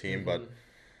 That's our team. But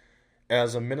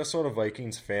as a Minnesota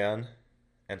Vikings fan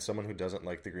and someone who doesn't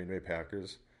like the Green Bay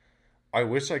Packers, I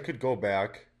wish I could go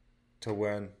back to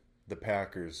when the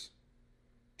Packers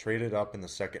traded up in the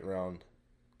second round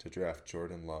to draft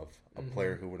Jordan Love, a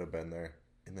player who would have been there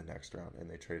in the next round, and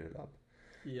they traded up.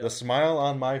 Yep. The smile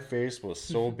on my face was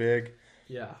so big.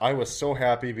 Yeah. I was so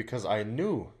happy because I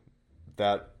knew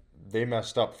that they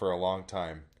messed up for a long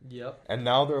time. Yep. And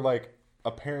now they're like,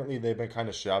 apparently they've been kind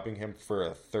of shopping him for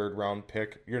a 3rd-round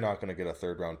pick. You're not going to get a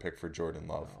 3rd-round pick for Jordan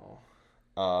Love.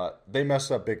 No. They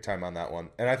messed up big time on that one.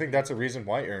 And I think that's a reason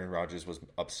why Aaron Rodgers was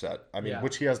upset. I mean,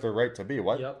 which he has the right to be.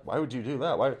 Why would you do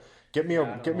that? Why? Get me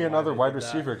another wide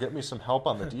receiver. That. Get me some help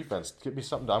on the defense. Get me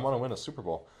something. I want to win a Super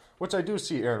Bowl. Which I do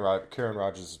see Aaron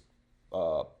Rodgers'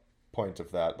 point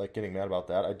of that, like getting mad about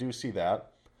that. I do see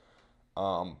that.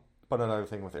 But another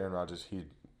thing with Aaron Rodgers,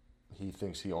 he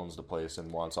thinks he owns the place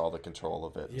and wants all the control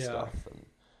of it and stuff. And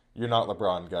you're not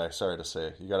LeBron, guy. Sorry to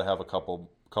say, you got to have a couple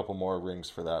more rings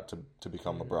for that to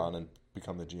become LeBron and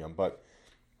become the GM. But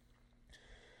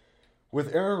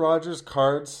with Aaron Rodgers'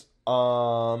 cards,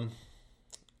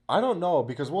 I don't know,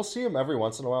 because we'll see him every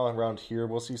once in a while around here.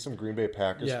 We'll see some Green Bay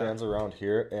Packers fans around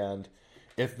here, and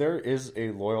if there is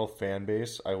a loyal fan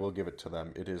base, I will give it to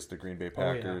them. It is the Green Bay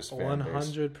Packers fan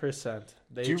base. 100%.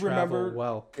 They do you remember?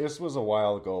 Well. This was a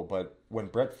while ago, but when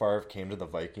Brett Favre came to the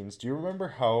Vikings, do you remember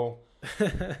how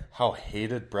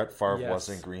hated Brett Favre was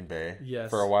in Green Bay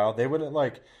for a while? They wouldn't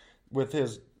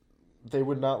they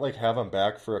would not have him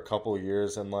back for a couple of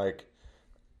years, and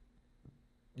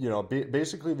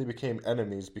basically they became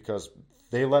enemies because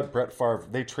they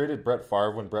traded Brett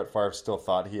Favre when Brett Favre still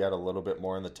thought he had a little bit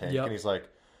more in the tank. And he's like,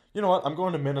 you know what? I'm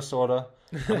going to Minnesota.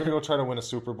 I'm going to go try to win a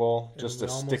Super Bowl just to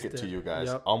stick it to you guys.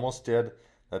 Almost did.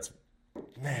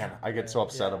 I get so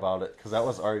upset about it because that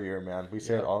was our year, man. We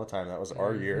say it all the time. That was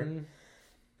our year.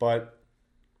 But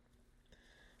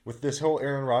with this whole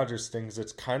Aaron Rodgers thing,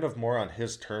 it's kind of more on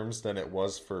his terms than it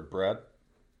was for Brett.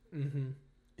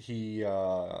 He...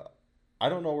 I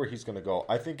don't know where he's going to go.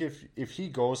 I think if he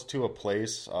goes to a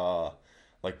place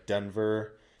like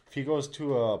Denver, if he goes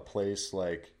to a place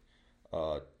like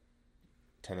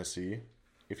Tennessee,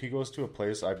 if he goes to a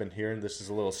place, I've been hearing, this is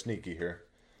a little sneaky here,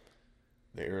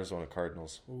 the Arizona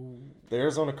Cardinals. Ooh. The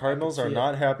Arizona Cardinals are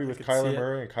not happy with Kyler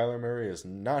Murray, and Kyler Murray is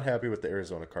not happy with the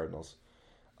Arizona Cardinals.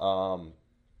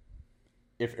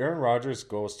 If Aaron Rodgers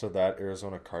goes to that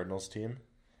Arizona Cardinals team,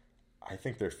 I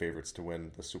think they're favorites to win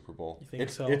the Super Bowl. You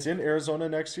think so? It's in Arizona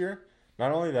next year.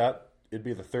 Not only that, it'd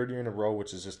be the third year in a row,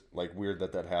 which is just weird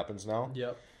that happens now.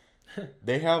 Yep.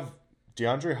 They have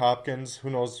DeAndre Hopkins. Who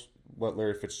knows what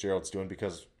Larry Fitzgerald's doing,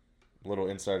 because little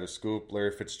insider scoop,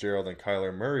 Larry Fitzgerald and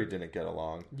Kyler Murray didn't get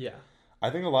along. Yeah.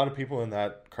 I think a lot of people in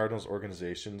that Cardinals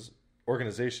organization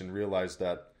realize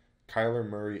that Kyler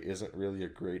Murray isn't really a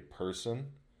great person.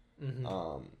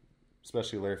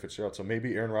 Especially Larry Fitzgerald. So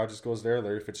maybe Aaron Rodgers goes there.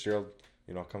 Larry Fitzgerald,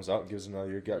 comes out and gives another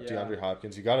year. You got DeAndre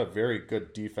Hopkins. You got a very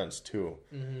good defense too.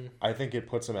 I think it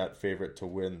puts him at favorite to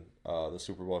win the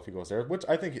Super Bowl if he goes there. Which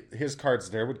I think his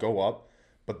cards there would go up,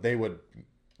 but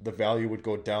the value would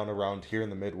go down around here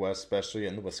in the Midwest, especially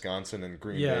in the Wisconsin and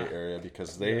Green Bay area,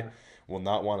 because they will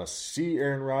not want to see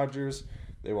Aaron Rodgers.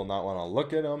 They will not want to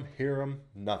look at him, hear him,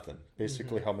 nothing.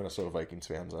 Basically how Minnesota Vikings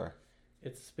fans are.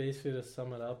 It's basically, to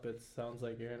sum it up, it sounds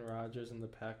like Aaron Rodgers and the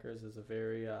Packers is a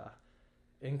very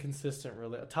inconsistent,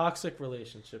 toxic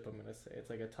relationship, I'm going to say. It's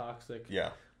like a toxic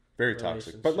very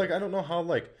toxic. But, I don't know how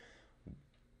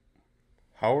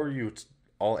are you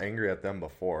all angry at them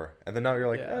before? And then now you're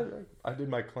like, I did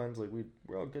my cleanse.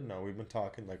 We're all good now. We've been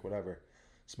talking, whatever.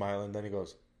 Smiling. Then he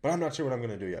goes, but I'm not sure what I'm going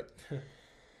to do yet.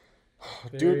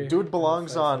 Dude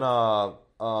belongs on, I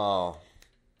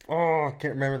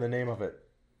can't remember the name of it.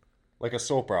 Like a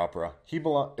soap opera.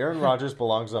 Aaron Rodgers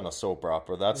belongs on a soap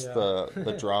opera. That's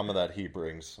the drama that he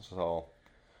brings. So,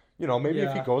 maybe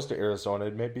if he goes to Arizona,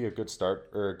 it may be a good start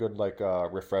or a good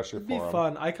refresher for him. It'd be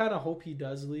fun. I kind of hope he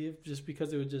does leave, just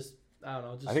because it would just, I don't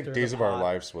know. Just I think Days of Our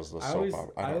Lives was the soap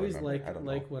opera. I always like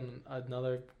when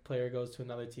another player goes to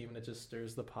another team and it just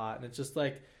stirs the pot, and it's just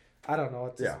I don't know.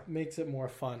 It just makes it more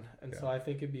fun, and so I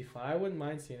think it'd be fun. I wouldn't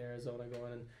mind seeing Arizona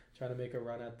going and trying to make a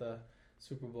run at the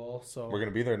Super Bowl. So we're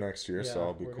gonna be there next year, so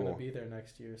it'll be cool. We're gonna be there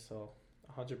next year, so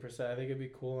 100%. I think it'd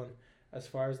be cool. And as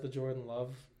far as the Jordan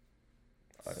Love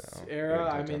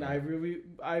era,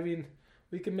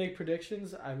 we can make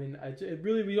predictions.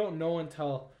 We don't know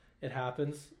until it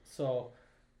happens. So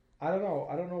I don't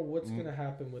know what's gonna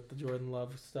happen with the Jordan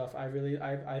Love stuff.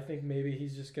 I think maybe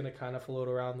he's just gonna kind of float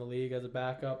around the league as a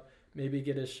backup. Maybe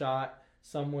get his shot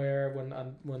somewhere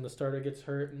when the starter gets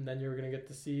hurt, and then you're gonna get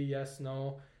to see yes,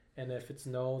 no. And if it's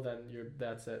no, then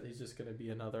that's it. He's just going to be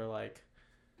another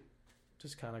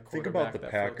just kind of quarterback. Think about the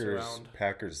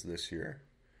Packers this year.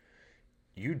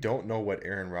 You don't know what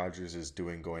Aaron Rodgers is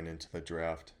doing going into the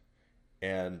draft,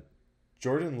 and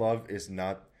Jordan Love is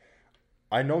not.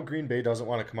 I know Green Bay doesn't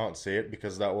want to come out and say it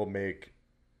because that will make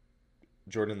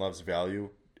Jordan Love's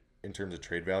value in terms of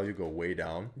trade value go way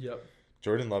down. Yep.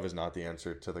 Jordan Love is not the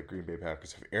answer to the Green Bay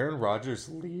Packers. If Aaron Rodgers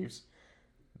leaves,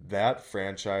 that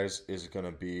franchise is going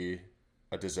to be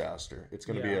a disaster. It's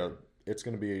going to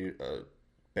be a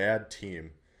bad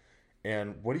team.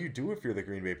 And what do you do if you're the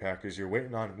Green Bay Packers? You're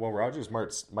waiting on, Rodgers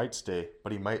might stay,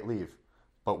 but he might leave.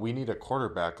 but we need a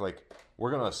quarterback. Like,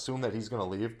 we're going to assume that he's going to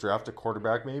leave, draft a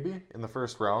quarterback maybe in the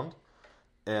first round,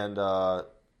 and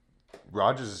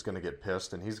Rodgers is going to get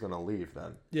pissed and he's going to leave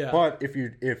then. Yeah. But if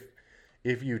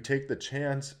you take the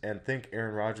chance and think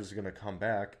Aaron Rodgers is going to come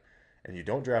back and you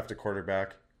don't draft a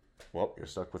quarterback, well, you're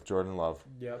stuck with Jordan Love.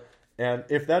 Yep. And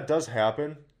if that does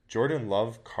happen, Jordan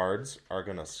Love cards are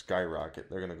going to skyrocket.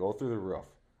 They're going to go through the roof.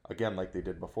 Again, like they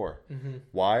did before. Mm-hmm.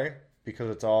 Why? Because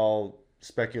it's all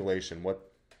speculation.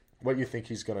 What you think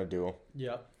he's going to do.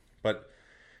 Yep. But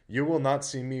you will not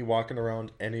see me walking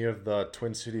around any of the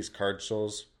Twin Cities card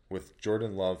shows with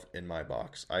Jordan Love in my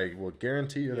box. I will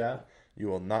guarantee you that. You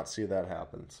will not see that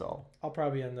happen. So I'll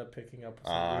probably end up picking up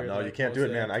some weird, no, like, you can't do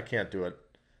it, man. I can't do it.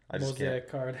 I just mosaic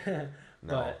can't. card.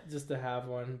 But just to have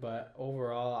one. But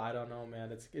overall, I don't know,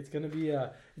 man. It's gonna be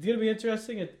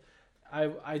interesting.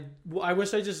 I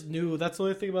wish I just knew. That's the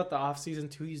only thing about the off season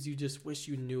too, is you just wish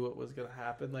you knew it was gonna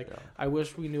happen. Like, I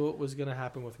wish we knew what was gonna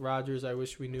happen with Rodgers. I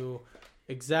wish we knew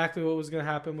exactly what was gonna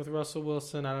happen with Russell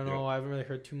Wilson. I don't know. I haven't really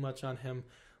heard too much on him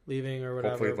leaving or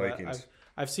whatever. Hopefully Vikings.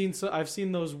 I've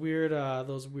seen those weird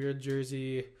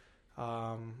jersey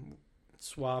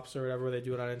swaps or whatever, where they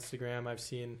do it on Instagram. I've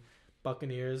seen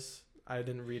Buccaneers. I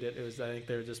didn't read it. I think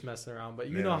they were just messing around. But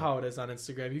you know how it is on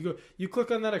Instagram. You click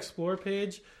on that Explore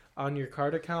page on your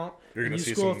card account. You're gonna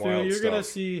see scroll some through. wild You're stuff.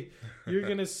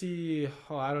 gonna see.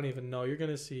 Oh, I don't even know. You're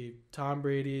gonna see Tom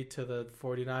Brady to the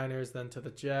 49ers, then to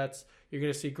the Jets. You're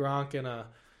gonna see Gronk in a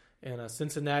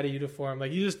Cincinnati uniform.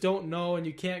 Like, you just don't know, and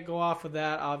you can't go off of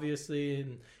that, obviously,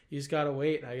 and you just gotta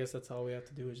wait. I guess that's all we have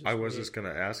to do is just I was wait. just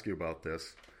gonna ask you about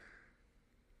this.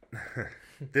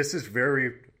 This is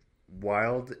very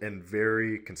wild and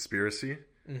very conspiracy.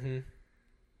 Mm-hmm.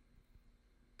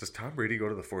 Does Tom Brady go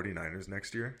to the 49ers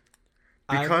next year?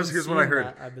 Because here's what I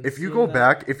heard. If you go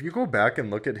back and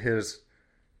look at his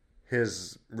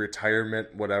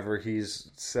retirement, whatever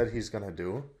he's said he's gonna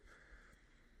do,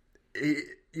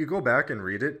 you go back and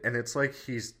read it, and it's like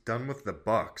he's done with the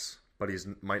Bucks, but he's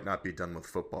might not be done with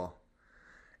football.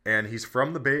 And he's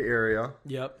from the Bay Area.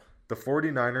 Yep. The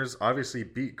 49ers obviously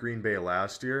beat Green Bay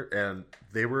last year, and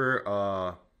they were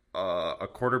a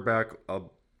quarterback a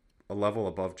level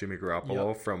above Jimmy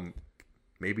Garoppolo from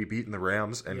maybe beating the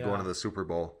Rams and going to the Super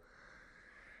Bowl.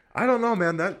 I don't know,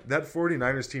 man. That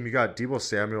 49ers team, you got Deebo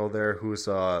Samuel there, who's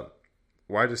a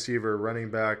wide receiver,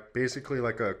 running back, basically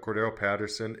like a Cordero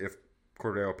Patterson, if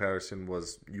Cordero Patterson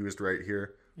was used right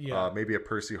here. Yeah. Maybe a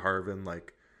Percy Harvin,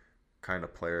 like, kind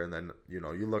of player. And then, you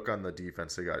look on the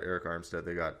defense, they got Eric Armstead,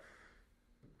 they got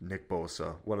Nick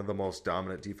Bosa, one of the most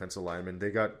dominant defensive linemen.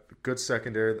 They got good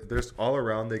secondary. There's all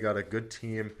around. They got a good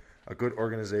team, a good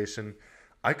organization.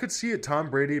 I could see it,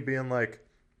 Tom Brady being like,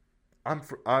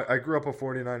 I grew up a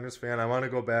 49ers fan. I want to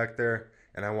go back there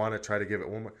and I want to try to give it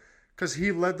one more, because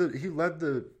he led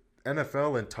the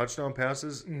NFL in touchdown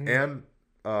passes and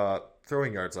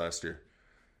throwing yards last year.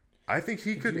 I think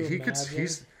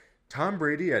he's Tom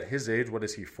Brady at his age. What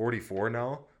is he? 44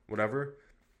 now? Whatever.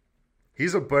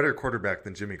 He's a better quarterback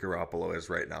than Jimmy Garoppolo is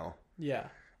right now. Yeah,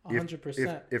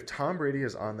 100%. If Tom Brady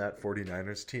is on that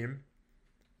 49ers team,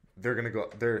 they're going to go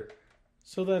there.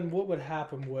 So then what would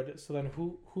happen?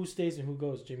 Who stays and who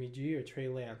goes? Jimmy G or Trey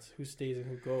Lance? Who stays and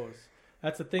who goes?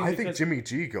 That's the thing. I think Jimmy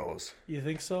G goes. You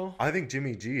think so? I think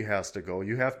Jimmy G has to go.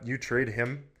 You trade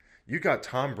him. You got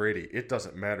Tom Brady. It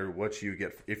doesn't matter what you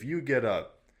get. If you get a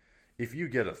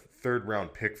third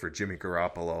round pick for Jimmy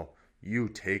Garoppolo, you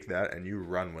take that and you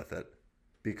run with it.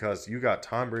 Because you got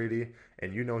Tom Brady,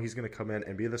 and he's going to come in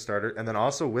and be the starter. And then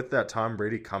also with that Tom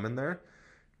Brady coming there,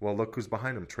 well, look who's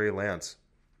behind him, Trey Lance.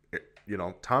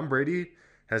 Tom Brady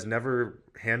has never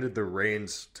handed the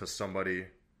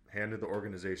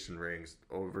organization reins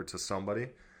over to somebody.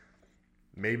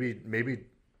 Maybe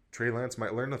Trey Lance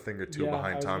might learn a thing or two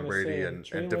behind Tom Brady and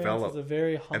develop.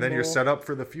 And then you're set up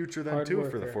for the future then too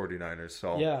for the 49ers.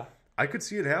 So yeah, I could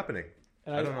see it happening.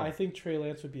 And I think Trey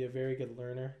Lance would be a very good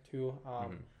learner, too.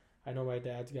 I know my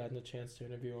dad's gotten a chance to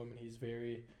interview him, and he's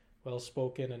very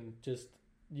well-spoken and just,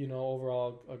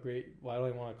 overall a great – well, I don't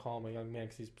even want to call him a young man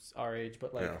because he's our age,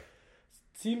 but,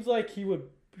 seems like he would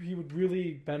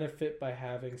really benefit by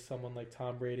having someone like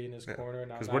Tom Brady in his corner.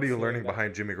 Because what are you learning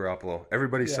behind Jimmy Garoppolo?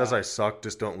 Everybody says I suck,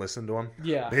 just don't listen to him.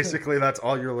 Yeah. Basically, that's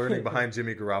all you're learning behind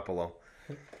Jimmy Garoppolo.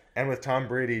 And with Tom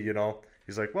Brady,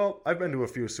 he's like, well, I've been to a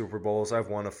few Super Bowls. I've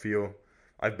won a few.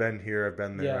 I've been here, I've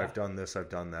been there, I've done this, I've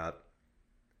done that.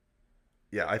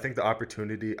 Yeah, I think the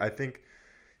opportunity,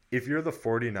 if you're the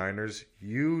 49ers,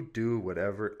 you do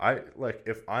whatever.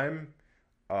 If I'm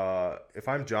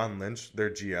John Lynch, their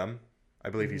GM,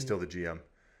 I believe he's still the GM.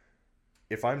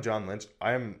 If I'm John Lynch,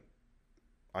 I'm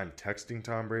I'm texting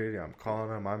Tom Brady. I'm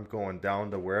calling him. I'm going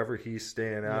down to wherever he's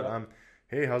staying at. Yep.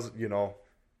 Hey, how's it,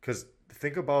 because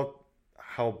think about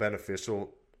how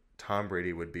beneficial Tom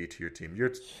Brady would be to your team.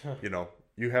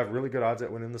 You have really good odds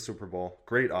at winning the Super Bowl,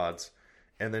 great odds,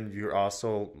 and then you're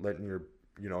also letting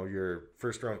your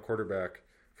first round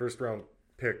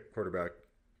pick quarterback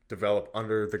develop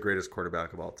under the greatest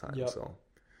quarterback of all time. Yep. So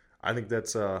I think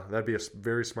that'd be a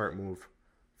very smart move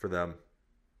for them.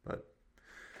 But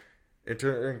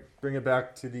bring it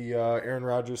back to the Aaron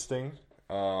Rodgers thing.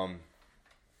 I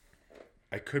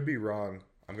could be wrong.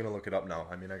 I'm gonna look it up now.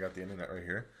 I mean, I got the internet right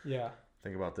here. Yeah.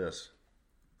 Think about this.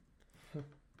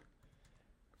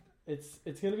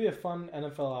 It's gonna be a fun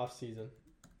NFL offseason.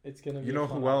 It's gonna be. You know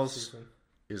who else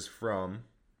is from?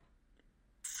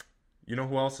 You know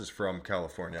who else is from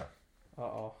California?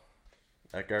 Uh-oh.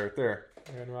 That guy right there.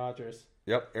 Aaron Rodgers.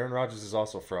 Yep, Aaron Rodgers is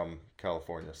also from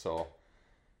California. So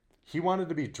he wanted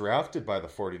to be drafted by the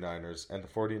 49ers, and the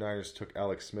 49ers took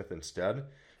Alex Smith instead.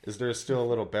 Is there still a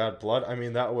little bad blood? I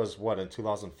mean, that was, in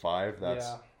 2005? That's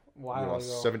a while ago.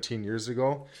 17 years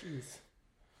ago. Jeez.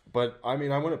 But, I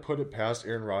mean, I wouldn't put it past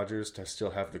Aaron Rodgers to still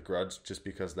have the grudge just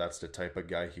because that's the type of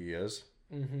guy he is.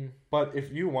 Mm-hmm. But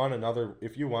if you want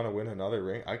to win another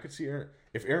ring, I could see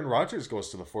if Aaron Rodgers goes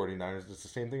to the 49ers, it's the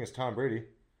same thing as Tom Brady.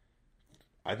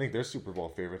 I think they're Super Bowl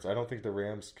favorites. I don't think the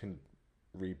Rams can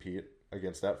repeat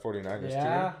against that 49ers team.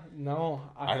 Yeah, no.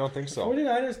 I don't think so.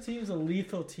 49ers team's a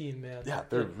lethal team, man. Yeah,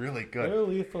 they're really good. They're a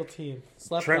lethal team.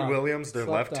 Trent Williams, their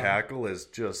left tackle, is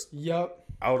just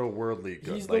out of worldly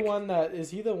good. He's the one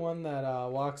that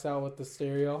walks out with the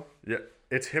stereo? Yeah,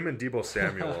 it's him and Deebo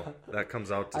Samuel that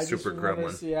comes out to Super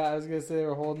Gremlin. Yeah, I was gonna say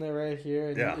we're holding it right here,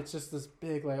 and yeah. It's just this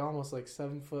big, almost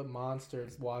 7-foot monster.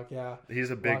 He's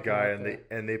a big guy,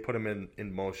 and they put him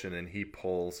in motion, and he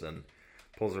pulls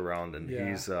around, and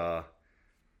he's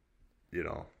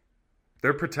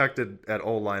they're protected at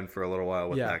O-line for a little while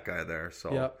with that guy there.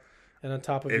 So yep. And on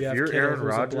top of if you're Aaron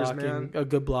Rodgers, man, a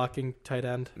good blocking tight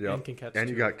end, and can catch. And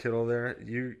you got Kittle there.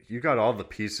 You got all the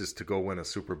pieces to go win a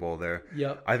Super Bowl there.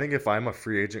 Yep. I think if I'm a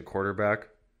free agent quarterback,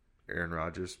 Aaron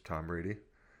Rodgers, Tom Brady,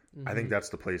 I think that's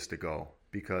the place to go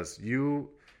because you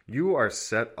are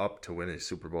set up to win a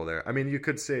Super Bowl there. I mean, you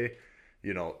could say,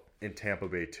 in Tampa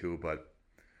Bay too, but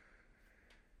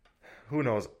who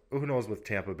knows? Who knows with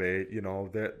Tampa Bay?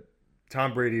 That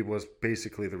Tom Brady was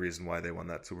basically the reason why they won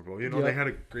that Super Bowl. They had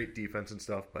a great defense and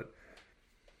stuff, but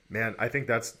man, I think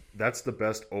that's the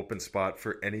best open spot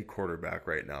for any quarterback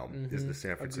right now is the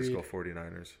San Francisco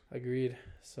 49ers. Agreed.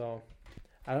 So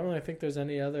I don't really think there's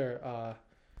any other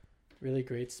really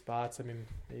great spots. I mean,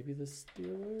 maybe the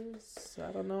Steelers.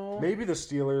 I don't know. Maybe the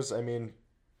Steelers. I mean,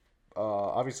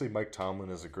 obviously Mike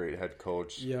Tomlin is a great head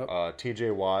coach. Yep.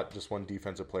 T.J. Watt just won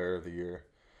Defensive Player of the Year.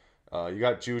 You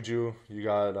got Juju. You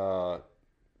got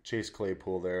Chase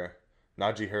Claypool there.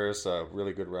 Najee Harris, a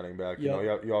really good running back.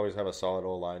 Yep. You always have a solid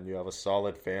O-line. You have a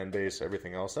solid fan base.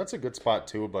 Everything else, that's a good spot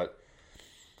too. But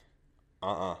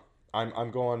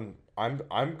I'm going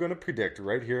to predict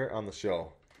right here on the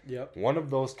show. Yep. One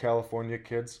of those California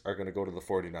kids are going to go to the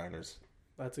 49ers.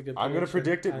 That's a good prediction. I'm going to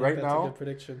predict it right now. That's a good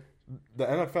prediction. The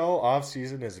NFL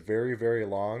offseason is very, very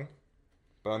long,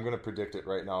 but I'm going to predict it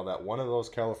right now that one of those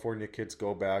California kids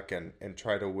go back and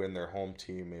try to win their home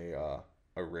team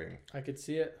a ring. I could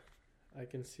see it. I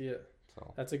can see it.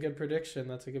 So that's a good prediction.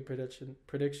 That's a good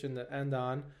prediction to end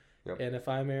on. Yep. And if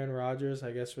I'm Aaron Rodgers,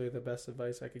 I guess really the best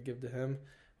advice I could give to him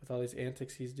with all these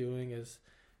antics he's doing is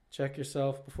check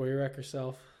yourself before you wreck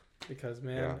yourself. Because,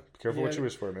 man... be careful what you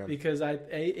wish for, man. Because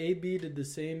AB did the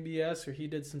same BS or he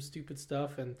did some stupid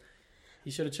stuff and he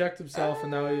should have checked himself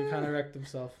and now he kind of wrecked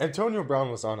himself. Antonio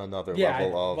Brown was on another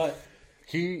level of...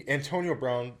 Antonio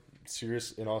Brown,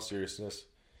 in all seriousness,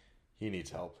 he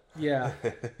needs help. Yeah,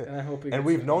 and I hope he and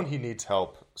we've known he needs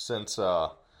help since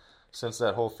that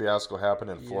whole fiasco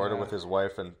happened in Florida with his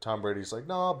wife, and Tom Brady's like,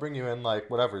 no, I'll bring you in,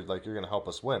 whatever, you're going to help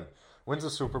us win. Wins the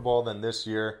Super Bowl, then this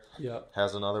year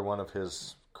has another one of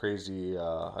his crazy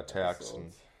attacks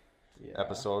and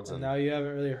episodes. And now you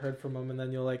haven't really heard from him, and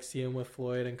then you'll see him with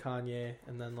Floyd and Kanye,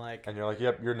 and then and you're like,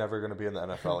 yep, you're never going to be in the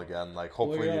NFL again.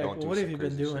 Hopefully you don't do what some have you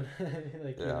been doing?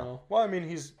 Well, I mean,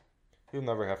 he'll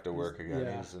never have to work again.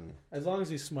 Yeah. As long as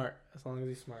he's smart.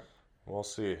 We'll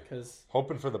see.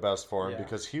 Hoping for the best for him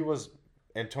because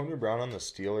Antonio Brown on the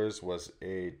Steelers was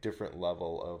a different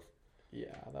level of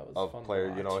that was fun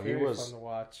player. To watch. He was fun to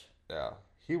watch. Yeah,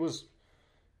 he was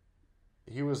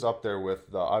up there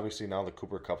with obviously now the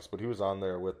Cooper Kupps, but he was on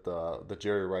there with the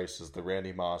Jerry Rices, the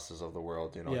Randy Mosses of the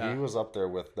world. He was up there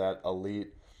with that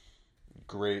elite,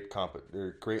 great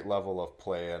level of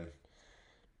play, and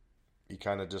he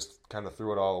kind of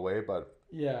threw it all away. But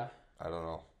I don't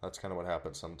know. That's kind of what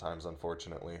happens sometimes,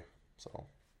 unfortunately. So.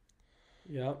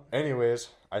 Yep. Anyways,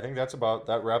 I think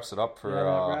that wraps it up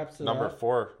for number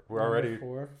 4. We're already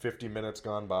 50 minutes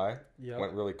gone by. Yep.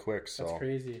 Went really quick. So that's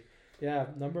crazy. Yeah,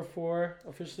 number 4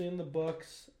 officially in the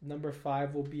books. Number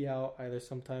 5 will be out either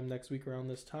sometime next week around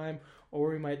this time,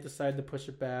 or we might decide to push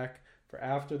it back for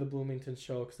after the Bloomington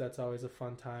show, because that's always a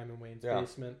fun time in Wayne's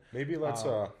basement. Maybe let's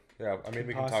we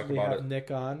can talk about have it.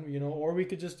 Nick on, or we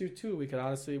could just do 2. We could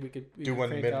honestly do one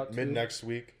mid next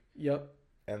week. Yep.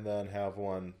 And then have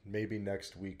one maybe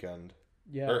next weekend.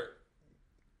 Yeah. Or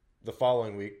the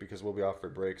following week, because we'll be off for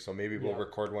break. So maybe we'll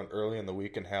record one early in the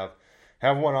week and have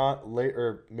one on late,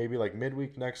 or maybe like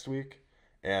midweek next week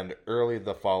and early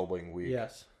the following week.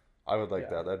 Yes. I would like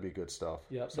that. That'd be good stuff.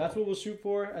 Yep. So that's what we'll shoot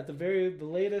for. At the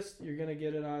latest, you're going to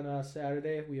get it on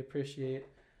Saturday. We appreciate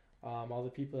all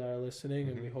the people that are listening,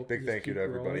 and we hope big thank you to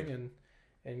everybody. And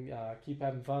keep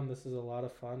having fun. This is a lot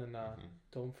of fun, and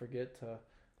don't forget to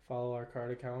follow our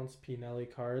card accounts,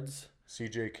 Pinelli Cards.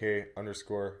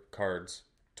 CJK_cards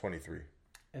 23.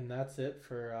 And that's it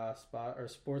for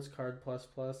Sports Card Plus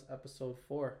episode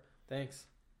 4. Thanks.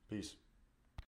 Peace.